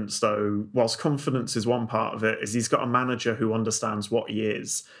difference, though, whilst confidence is one part of it, is he's got a manager who understands what he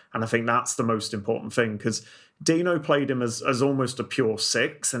is. And I think that's the most important thing, because Dino played him as almost a pure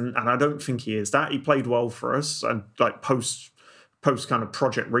six, and I don't think he is that. He played well for us, and like post kind of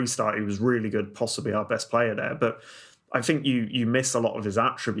project restart, he was really good, possibly our best player there. But I think you miss a lot of his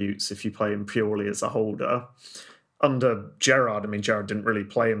attributes if you play him purely as a holder. Under Gerrard, I mean, Gerrard didn't really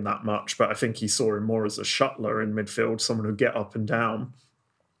play him that much, but I think he saw him more as a shuttler in midfield, someone who'd get up and down.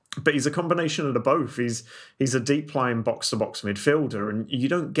 But he's a combination of the both. He's a deep-lying box-to-box midfielder, and you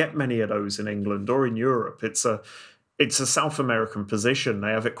don't get many of those in England or in Europe. It's a South American position. They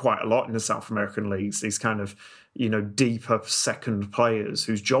have it quite a lot in the South American leagues, these kind of, deeper second players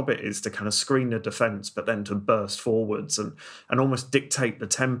whose job it is to kind of screen the defence, but then to burst forwards and almost dictate the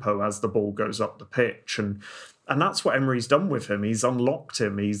tempo as the ball goes up the pitch. And that's what Emery's done with him. He's unlocked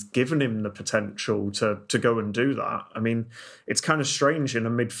him. He's given him the potential to go and do that. I mean, it's kind of strange in a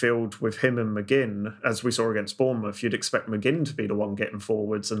midfield with him and McGinn, as we saw against Bournemouth. You'd expect McGinn to be the one getting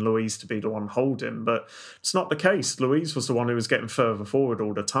forwards and Luiz to be the one holding, but it's not the case. Luiz was the one who was getting further forward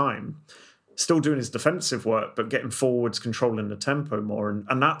all the time, still doing his defensive work, but getting forwards, controlling the tempo more.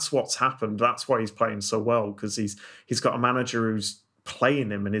 And that's what's happened. That's why he's playing so well, because he's got a manager who's playing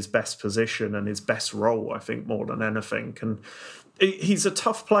him in his best position and his best role, I think, more than anything. And he's a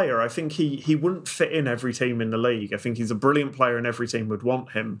tough player. I think he wouldn't fit in every team in the league. I think he's a brilliant player and every team would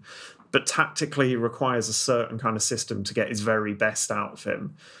want him. But tactically, he requires a certain kind of system to get his very best out of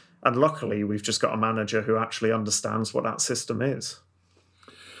him. And luckily, we've just got a manager who actually understands what that system is.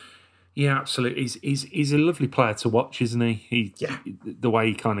 Yeah, absolutely. He's a lovely player to watch, isn't he? The way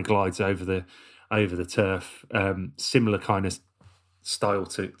he kind of glides over the turf, similar kind of style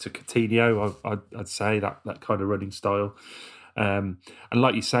to Coutinho, I'd say that kind of running style, and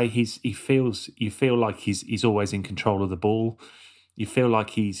like you say, you feel like he's always in control of the ball. You feel like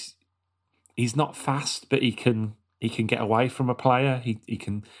he's not fast, but he can get away from a player. He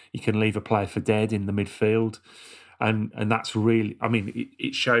can leave a player for dead in the midfield, and that's really, I mean,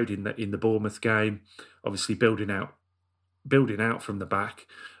 it showed in the Bournemouth game. Obviously, building out building out from the back,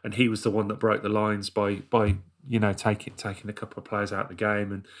 and he was the one that broke the lines by taking a couple of players out of the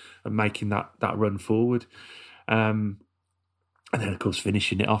game and making that run forward. And then, of course,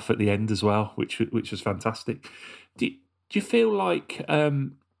 finishing it off at the end as well, which was fantastic. Do you feel like,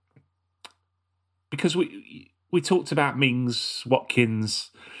 because we talked about Mings, Watkins,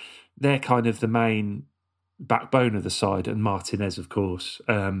 they're kind of the main backbone of the side, and Martinez, of course.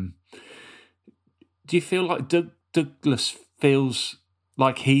 Do you feel like Douglas feels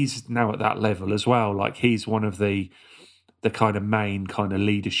like he's now at that level as well? Like he's one of the kind of main kind of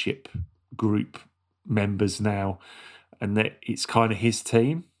leadership group members now, and that it's kind of his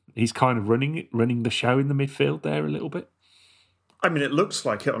team. He's kind of running the show in the midfield there a little bit. I mean, it looks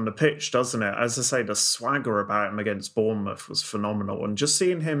like it on the pitch, doesn't it? As I say, the swagger about him against Bournemouth was phenomenal. And just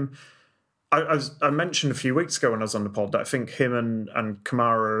seeing him, I mentioned a few weeks ago when I was on the pod that I think him and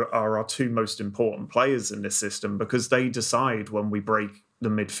Kamara are our two most important players in this system, because they decide when we break the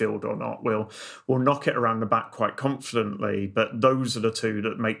midfield or not. We'll knock it around the back quite confidently, but those are the two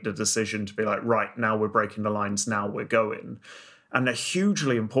that make the decision to be like, right, now we're breaking the lines, now we're going. And they're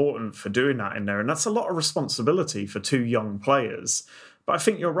hugely important for doing that in there. And that's a lot of responsibility for two young players. But I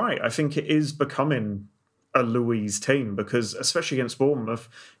think you're right. I think it is becoming a Luiz team, because especially against Bournemouth,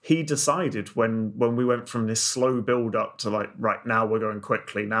 he decided when we went from this slow build up to like, right, now we're going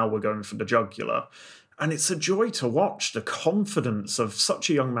quickly, now we're going for the jugular. And it's a joy to watch the confidence of such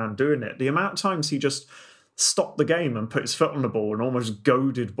a young man doing it. The amount of times he just stopped the game and put his foot on the ball and almost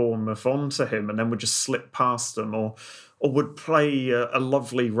goaded Bournemouth onto him, and then would just slip past them, or would play a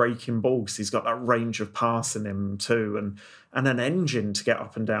lovely raking ball, because he's got that range of pass in him too, and an engine to get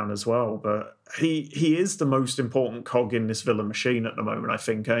up and down as well. But he is the most important cog in this Villa machine at the moment, I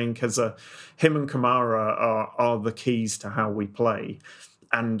think, because him and Kamara are the keys to how we play.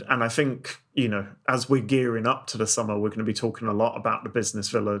 And I think, as we're gearing up to the summer, we're going to be talking a lot about the business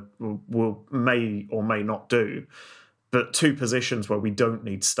Villa may or may not do. But two positions where we don't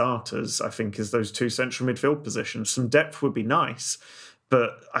need starters, I think, is those two central midfield positions. Some depth would be nice,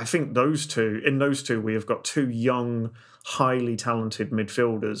 but I think in those two, we have got two young, highly talented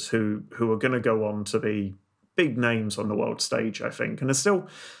midfielders who are going to go on to be big names on the world stage, I think. And there's still...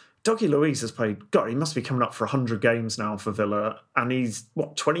 Dougie Luiz has played, God, he must be coming up for 100 games now for Villa. And he's,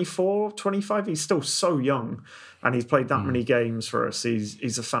 24, 25? He's still so young. And he's played that many games for us.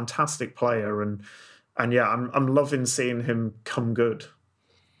 He's a fantastic player. And yeah, I'm loving seeing him come good.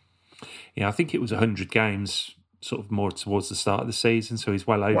 Yeah, I think it was 100 games sort of more towards the start of the season. So he's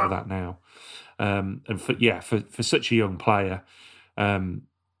well over that now. And for such a young player...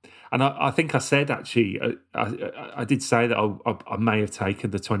 And I think I said, actually, I did say that I may have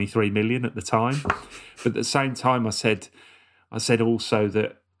taken the 23 million at the time. But at the same time, I said also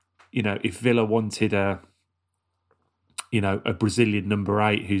that, if Villa wanted a Brazilian number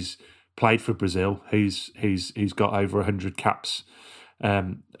 8 who's played for Brazil, who's got over 100 caps,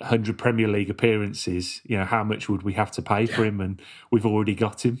 100 Premier League appearances, how much would we have to pay for him? And we've already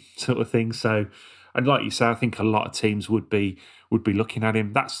got him, sort of thing. So, and like you say, I think a lot of teams would be looking at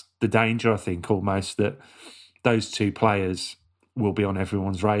him. That's the danger, I think, almost, that those two players will be on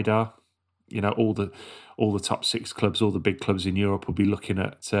everyone's radar. All the top 6 clubs, all the big clubs in Europe will be looking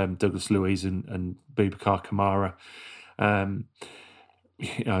at Douglas Luiz and Boubacar Kamara.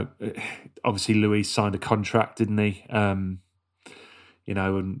 Obviously Luiz signed a contract, didn't he? And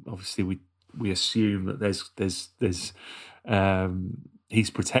obviously we assume that there's he's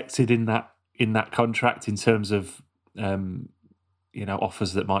protected in that contract in terms of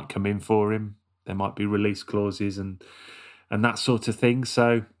offers that might come in for him. There might be release clauses and that sort of thing.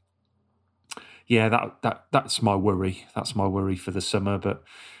 So yeah, that's my worry. That's my worry for the summer. But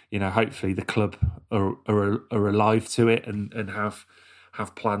hopefully the club are alive to it and have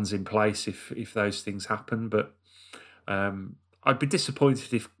plans in place if those things happen. But I'd be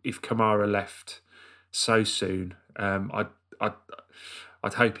disappointed if Kamara left so soon. I'd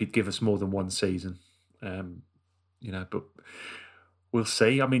hope he'd give us more than one season. But we'll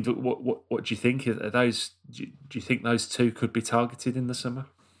see. I mean, what do you think? Are those? Do you think those two could be targeted in the summer?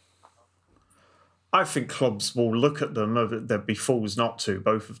 I think clubs will look at them. They'd be fools not to.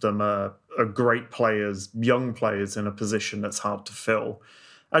 Both of them are great players, young players in a position that's hard to fill.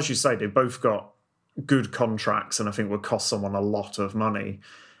 As you say, they've both got good contracts and I think would cost someone a lot of money.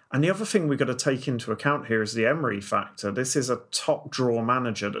 And the other thing we've got to take into account here is the Emery factor. This is a top-draw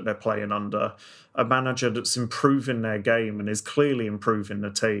manager that they're playing under, a manager that's improving their game and is clearly improving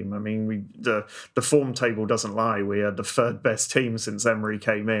the team. I mean, the form table doesn't lie. We are the third best team since Emery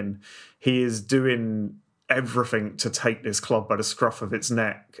came in. He is doing everything to take this club by the scruff of its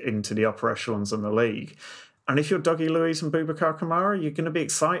neck into the upper echelons of the league. And if you're Dougie Luiz and Boubacar Kamara, you're going to be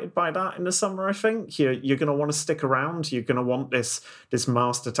excited by that in the summer, I think. You're going to want to stick around. You're going to want this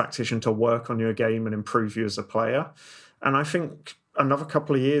master tactician to work on your game and improve you as a player. And I think another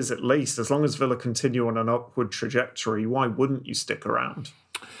couple of years at least, as long as Villa continue on an upward trajectory, why wouldn't you stick around?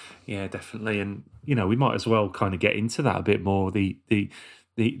 Yeah, definitely. And, we might as well kind of get into that a bit more, the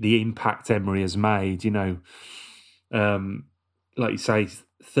impact Emery has made, like you say,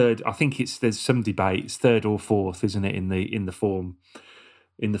 third. I think there's some debate. It's third or fourth, isn't it, in the form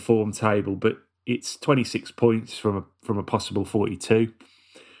table? But it's 26 points from a possible 42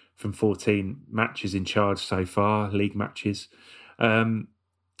 from 14 matches in charge so far, league matches. The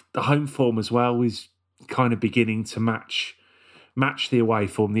home form as well is kind of beginning to match the away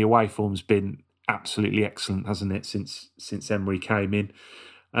form. The away form's been absolutely excellent, hasn't it, since Emery came in.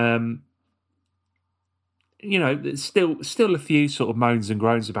 There's still a few sort of moans and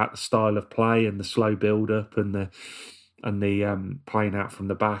groans about the style of play and the slow build up and the playing out from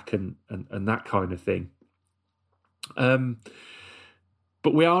the back and that kind of thing.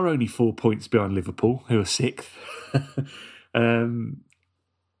 But we are only 4 points behind Liverpool, who are sixth.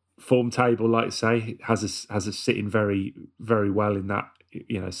 Form table, like I say, has us sitting very, very well in that.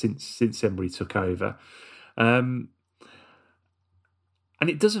 Since Emery took over, and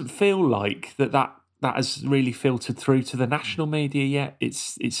it doesn't feel like that has really filtered through to the national media yet.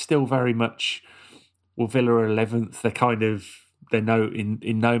 It's still very much, well, Villa are 11th. They're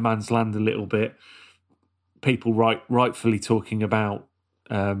in no man's land a little bit. People rightfully talking about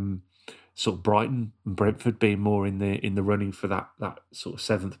sort of Brighton and Brentford being more in the running for that sort of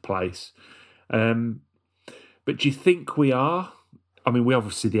 7th place. But do you think we are? I mean, we're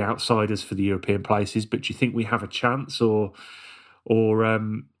obviously the outsiders for the European places, but do you think we have a chance, or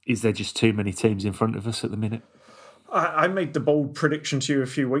is there just too many teams in front of us at the minute? I made the bold prediction to you a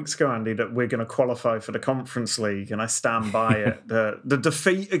few weeks ago, Andy, that we're going to qualify for the Conference League, and I stand by it. The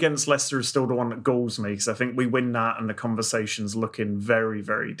defeat against Leicester is still the one that galls me, because I think we win that and the conversation's looking very,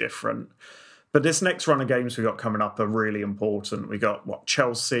 very different. But this next run of games we got coming up are really important. We got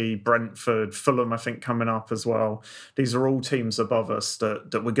Chelsea, Brentford, Fulham, I think, coming up as well. These are all teams above us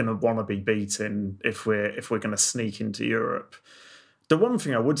that we're going to want to be beating if we're going to sneak into Europe. The one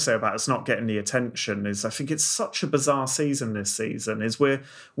thing I would say about us not getting the attention is I think it's such a bizarre season this season. Is we're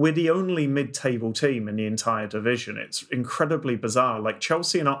the only mid-table team in the entire division. It's incredibly bizarre. Like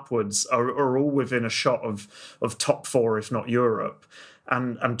Chelsea and upwards are all within a shot of top 4, if not Europe.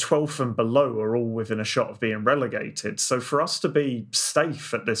 And 12th and below are all within a shot of being relegated. So for us to be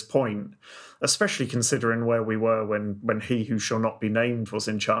safe at this point, especially considering where we were when he who shall not be named was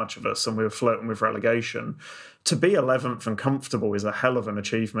in charge of us and we were flirting with relegation, to be 11th and comfortable is a hell of an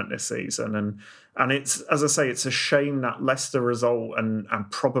achievement this season. And it's, as I say, it's a shame that Leicester result and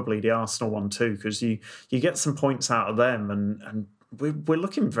probably the Arsenal one too, because you get some points out of them and we're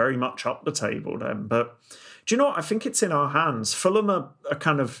looking very much up the table then. But do you know what? I think it's in our hands. Fulham are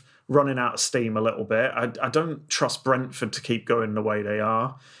kind of running out of steam a little bit. I don't trust Brentford to keep going the way they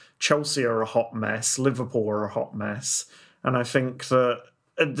are. Chelsea are a hot mess. Liverpool are a hot mess. And I think that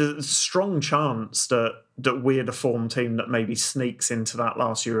there's a strong chance that we're the form team that maybe sneaks into that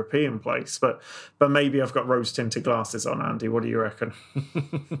last European place. But maybe I've got rose-tinted glasses on, Andy. What do you reckon?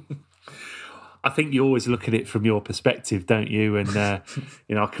 I think you always look at it from your perspective, don't you? And, I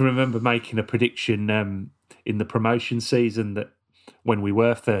can remember making a prediction in the promotion season that when we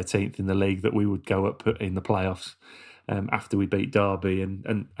were 13th in the league that we would go up in the playoffs after we beat Derby,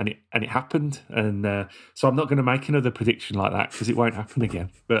 and it happened. And so I'm not going to make another prediction like that because it won't happen again.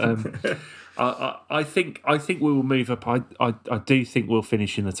 But I think we will move up. I do think we'll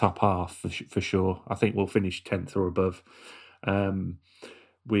finish in the top half for sure. I think we'll finish 10th or above.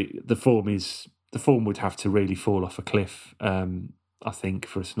 The form would have to really fall off a cliff, I think,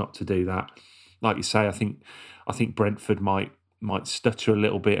 for us not to do that. Like you say, I think Brentford might stutter a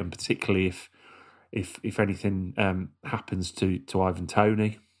little bit, and particularly if anything happens to Ivan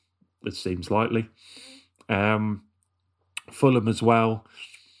Toney, it seems likely. Fulham as well,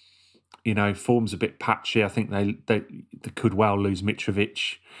 form's a bit patchy. I think they could well lose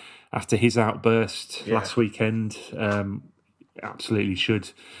Mitrovic after his outburst last weekend. Absolutely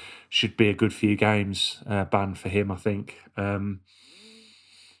should be a good few games ban for him, I think.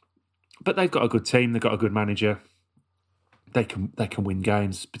 But they've got a good team. They've got a good manager. They can win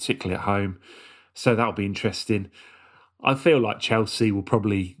games, particularly at home. So that'll be interesting. I feel like Chelsea will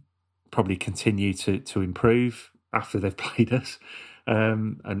probably continue to improve after they've played us,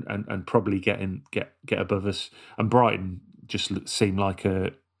 and probably get above us. And Brighton just seem like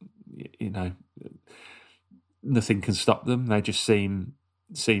nothing can stop them. They just seem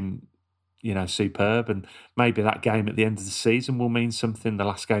superb. And maybe that game at the end of the season will mean something. The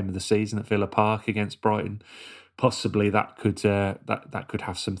last game of the season at Villa Park against Brighton, possibly that could that could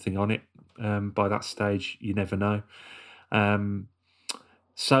have something on it. By that stage, you never know.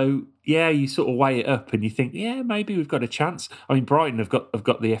 So yeah, you sort of weigh it up and you think, yeah, maybe we've got a chance. I mean, Brighton have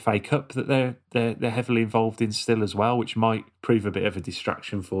got the FA Cup that they're heavily involved in still as well, which might prove a bit of a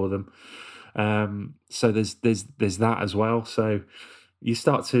distraction for them. So there's that as well. So you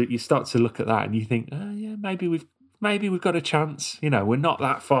start to look at that and you think, oh, yeah, maybe we've got a chance. We're not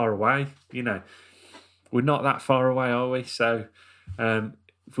that far away. We're not that far away, are we? So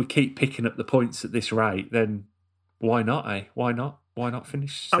if we keep picking up the points at this rate, then why not? Why not? Why not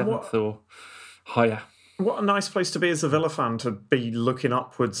finish seventh or higher? What a nice place to be as a Villa fan, to be looking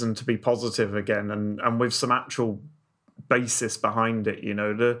upwards and to be positive again, and with some actual basis behind it.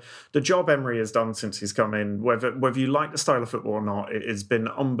 The job Emery has done since he's come in, whether you like the style of football or not, it has been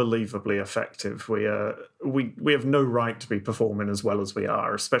unbelievably effective. We have no right to be performing as well as we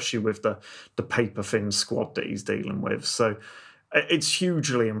are, especially with the paper thin squad that he's dealing with. So it's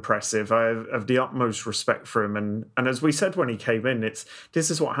hugely impressive. I have the utmost respect for him. And as we said when he came in, this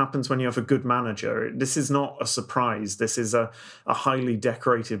is what happens when you have a good manager. This is not a surprise. This is a highly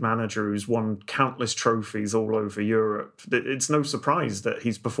decorated manager who's won countless trophies all over Europe. It's no surprise that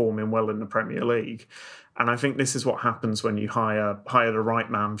he's performing well in the Premier League. And I think this is what happens when you hire the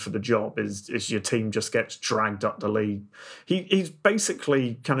right man for the job, is your team just gets dragged up the league. He's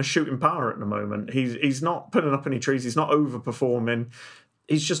basically kind of shooting power at the moment. He's not putting up any trees. He's not overperforming.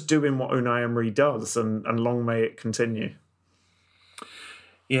 He's just doing what Unai Emery does, and long may it continue.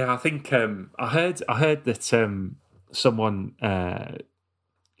 Yeah, I think I heard that someone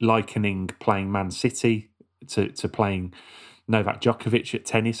likening playing Man City to playing Novak Djokovic at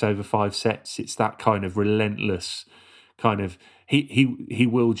tennis over 5 sets. It's that kind of relentless kind of he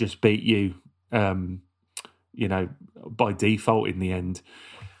will just beat you, by default in the end,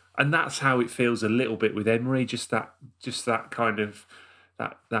 and that's how it feels a little bit with Emery. Just that kind of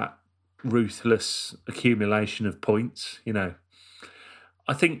that ruthless accumulation of points.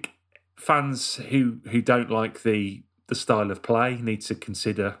 I think fans who don't like the style of play need to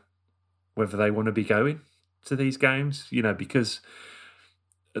consider whether they want to be going to these games, because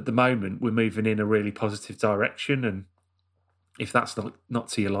at the moment we're moving in a really positive direction, and if that's not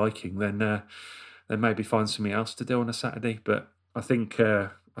to your liking, then maybe find something else to do on a Saturday. But I think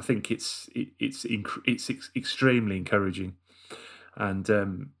it's extremely encouraging, and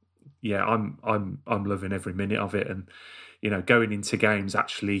I'm loving every minute of it. And going into games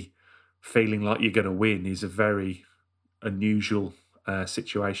actually feeling like you're going to win is a very unusual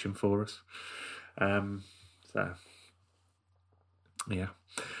situation for us. So, yeah.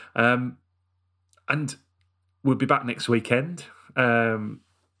 And we'll be back next weekend. 1st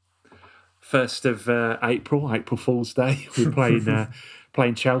of April Fool's Day. We're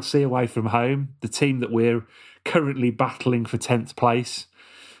playing Chelsea away from home. The team that we're currently battling for 10th place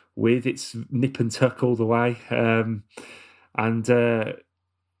with. It's nip and tuck all the way.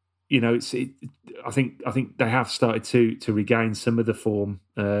 I think they have started to regain some of the form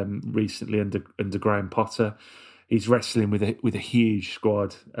recently under Graham Potter. He's wrestling with a huge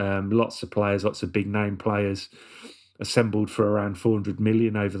squad, lots of players, lots of big name players, assembled for around 400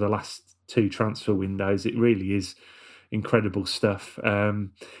 million over the last 2 transfer windows. It really is incredible stuff.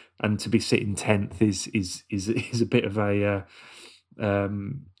 And to be sitting 10th is a bit of a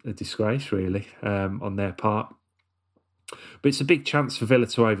disgrace, really, on their part. But it's a big chance for Villa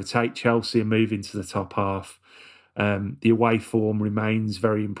to overtake Chelsea and move into the top half. The away form remains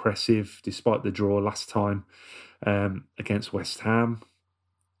very impressive, despite the draw last time against West Ham.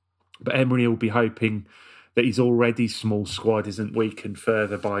 But Emery will be hoping that his already small squad isn't weakened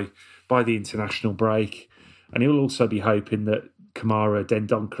further by the international break. And he'll also be hoping that Kamara,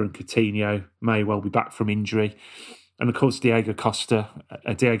 Dendoncker and Coutinho may well be back from injury. And of course, Diego Carlos,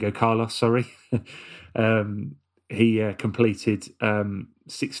 he completed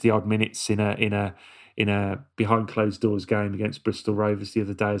 60-odd minutes in a behind closed doors game against Bristol Rovers the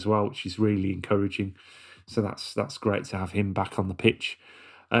other day as well, which is really encouraging. So that's great to have him back on the pitch.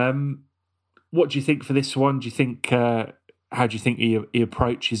 What do you think for this one? Do you think how do you think he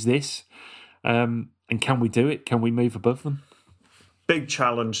approaches this? And can we do it? Can we move above them? Big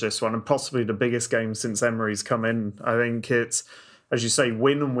challenge, this one, and possibly the biggest game since Emery's come in. I think it's, as you say,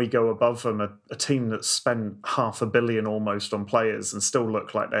 win and we go above them, a team that's spent $500 million almost on players and still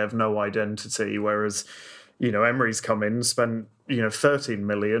look like they have no identity, whereas, Emery's come in, spent, 13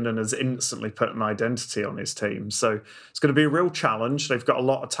 million and has instantly put an identity on his team. So it's going to be a real challenge. They've got a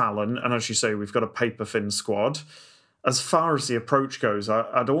lot of talent, and as you say, we've got a paper-thin squad. as far as the approach goes,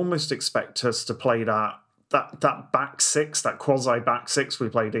 I'd almost expect us to play that back six, that quasi back six we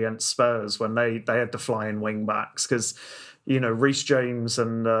played against Spurs when they had to fly in wing backs, because Reece James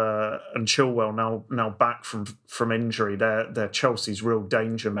and Chilwell now back from injury. They're Chelsea's real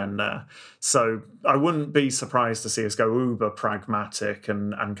danger men there. So I wouldn't be surprised to see us go uber pragmatic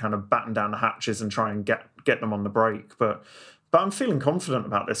and kind of batten down the hatches and try and get them on the break. But I'm feeling confident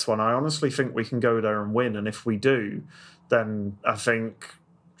about this one. I honestly think we can go there and win. And if we do, then I think,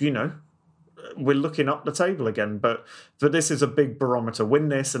 we're looking up the table again. But this is a big barometer. Win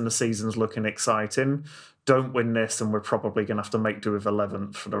this and the season's looking exciting. Don't win this and we're probably going to have to make do with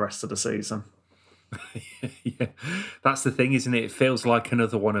 11th for the rest of the season. Yeah, that's the thing, isn't it? It feels like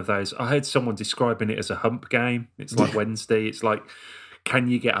another one of those. I heard someone describing it as a hump game. It's like Wednesday. It's like, can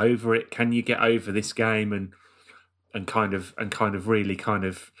you get over it? Can you get over this game and kind of really kind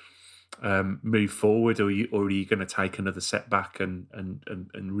of move forward, or are you going to take another setback and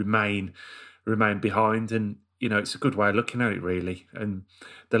remain behind? And it's a good way of looking at it, really. And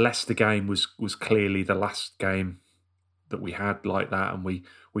the Leicester game was clearly the last game that we had like that, and we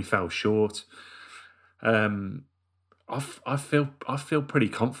fell short. I feel pretty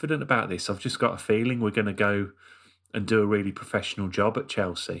confident about this. I've just got a feeling we're going to go and do a really professional job at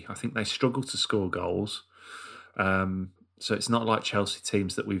Chelsea. I think they struggle to score goals. So it's not like Chelsea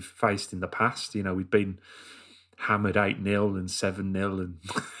teams that we've faced in the past. We've been hammered 8-0 and 7-0 and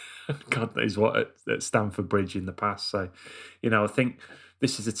God knows what at Stamford Bridge in the past. So, I think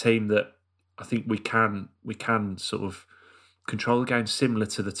this is a team that I think we can sort of control the game similar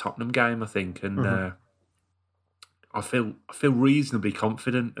to the Tottenham game, I think. And I feel reasonably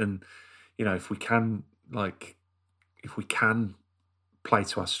confident. And, if we can play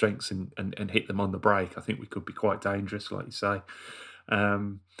to our strengths and hit them on the break, I think we could be quite dangerous, like you say.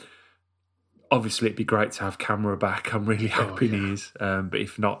 Obviously, it'd be great to have Camera back. I'm really hoping he is. But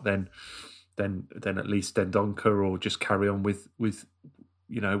if not, then at least Dendoncker, or just carry on with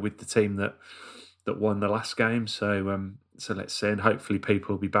the team that won the last game. So let's see, and hopefully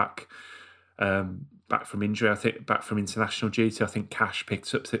people will be back from injury. I think back from international duty. I think Cash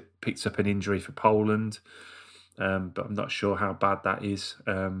picked up an injury for Poland. But I'm not sure how bad that is.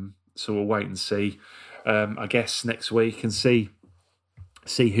 So we'll wait and see. I guess next week and see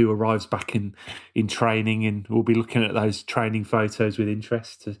who arrives back in training, and we'll be looking at those training photos with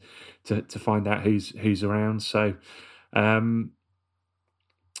interest to find out who's around. So,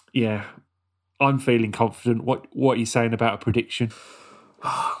 yeah, I'm feeling confident. What are you saying about a prediction?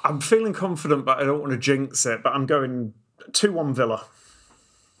 I'm feeling confident, but I don't want to jinx it. But I'm going 2-1 Villa.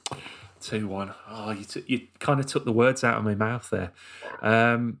 2-1. Oh, you kind of took the words out of my mouth there.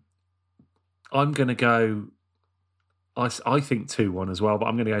 I'm going to go. I think 2-1 as well, but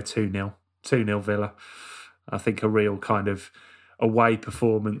I'm going to go 2-0. 2-0 Villa. I think a real kind of away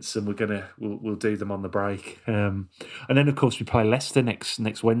performance, and we'll do them on the break. And then of course we play Leicester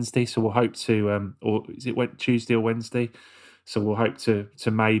next Wednesday, so we'll hope to. Or is it Tuesday or Wednesday? So we'll hope to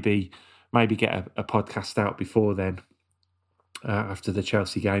maybe get a podcast out before then. After the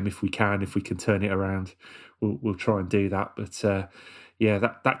Chelsea game, if we can turn it around, we'll try and do that. But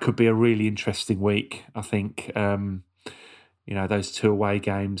that could be a really interesting week. I think those two away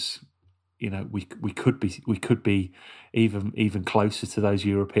games. We could be even closer to those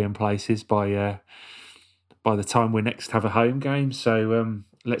European places by the time we next have a home game. So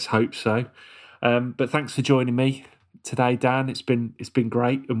let's hope so. But thanks for joining me today, Dan. It's been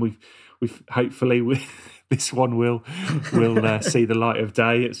great, and we've hopefully this one will see the light of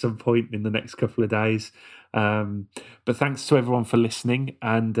day at some point in the next couple of days. But thanks to everyone for listening,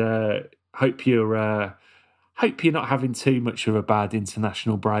 and hope you're not having too much of a bad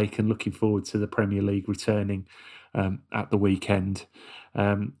international break, and looking forward to the Premier League returning at the weekend.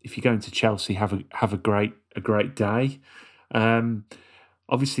 If you're going to Chelsea, have a great day.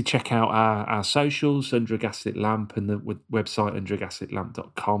 Obviously, check out our socials, Under a Gaslit Lamp, and the website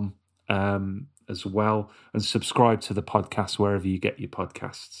underagaslitlamp.com as well. And subscribe to the podcast wherever you get your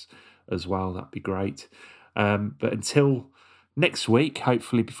podcasts as well. That'd be great. But until next week,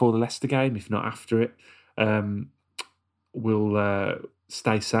 hopefully before the Leicester game, if not after it, we'll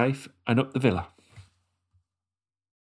stay safe and up the Villa.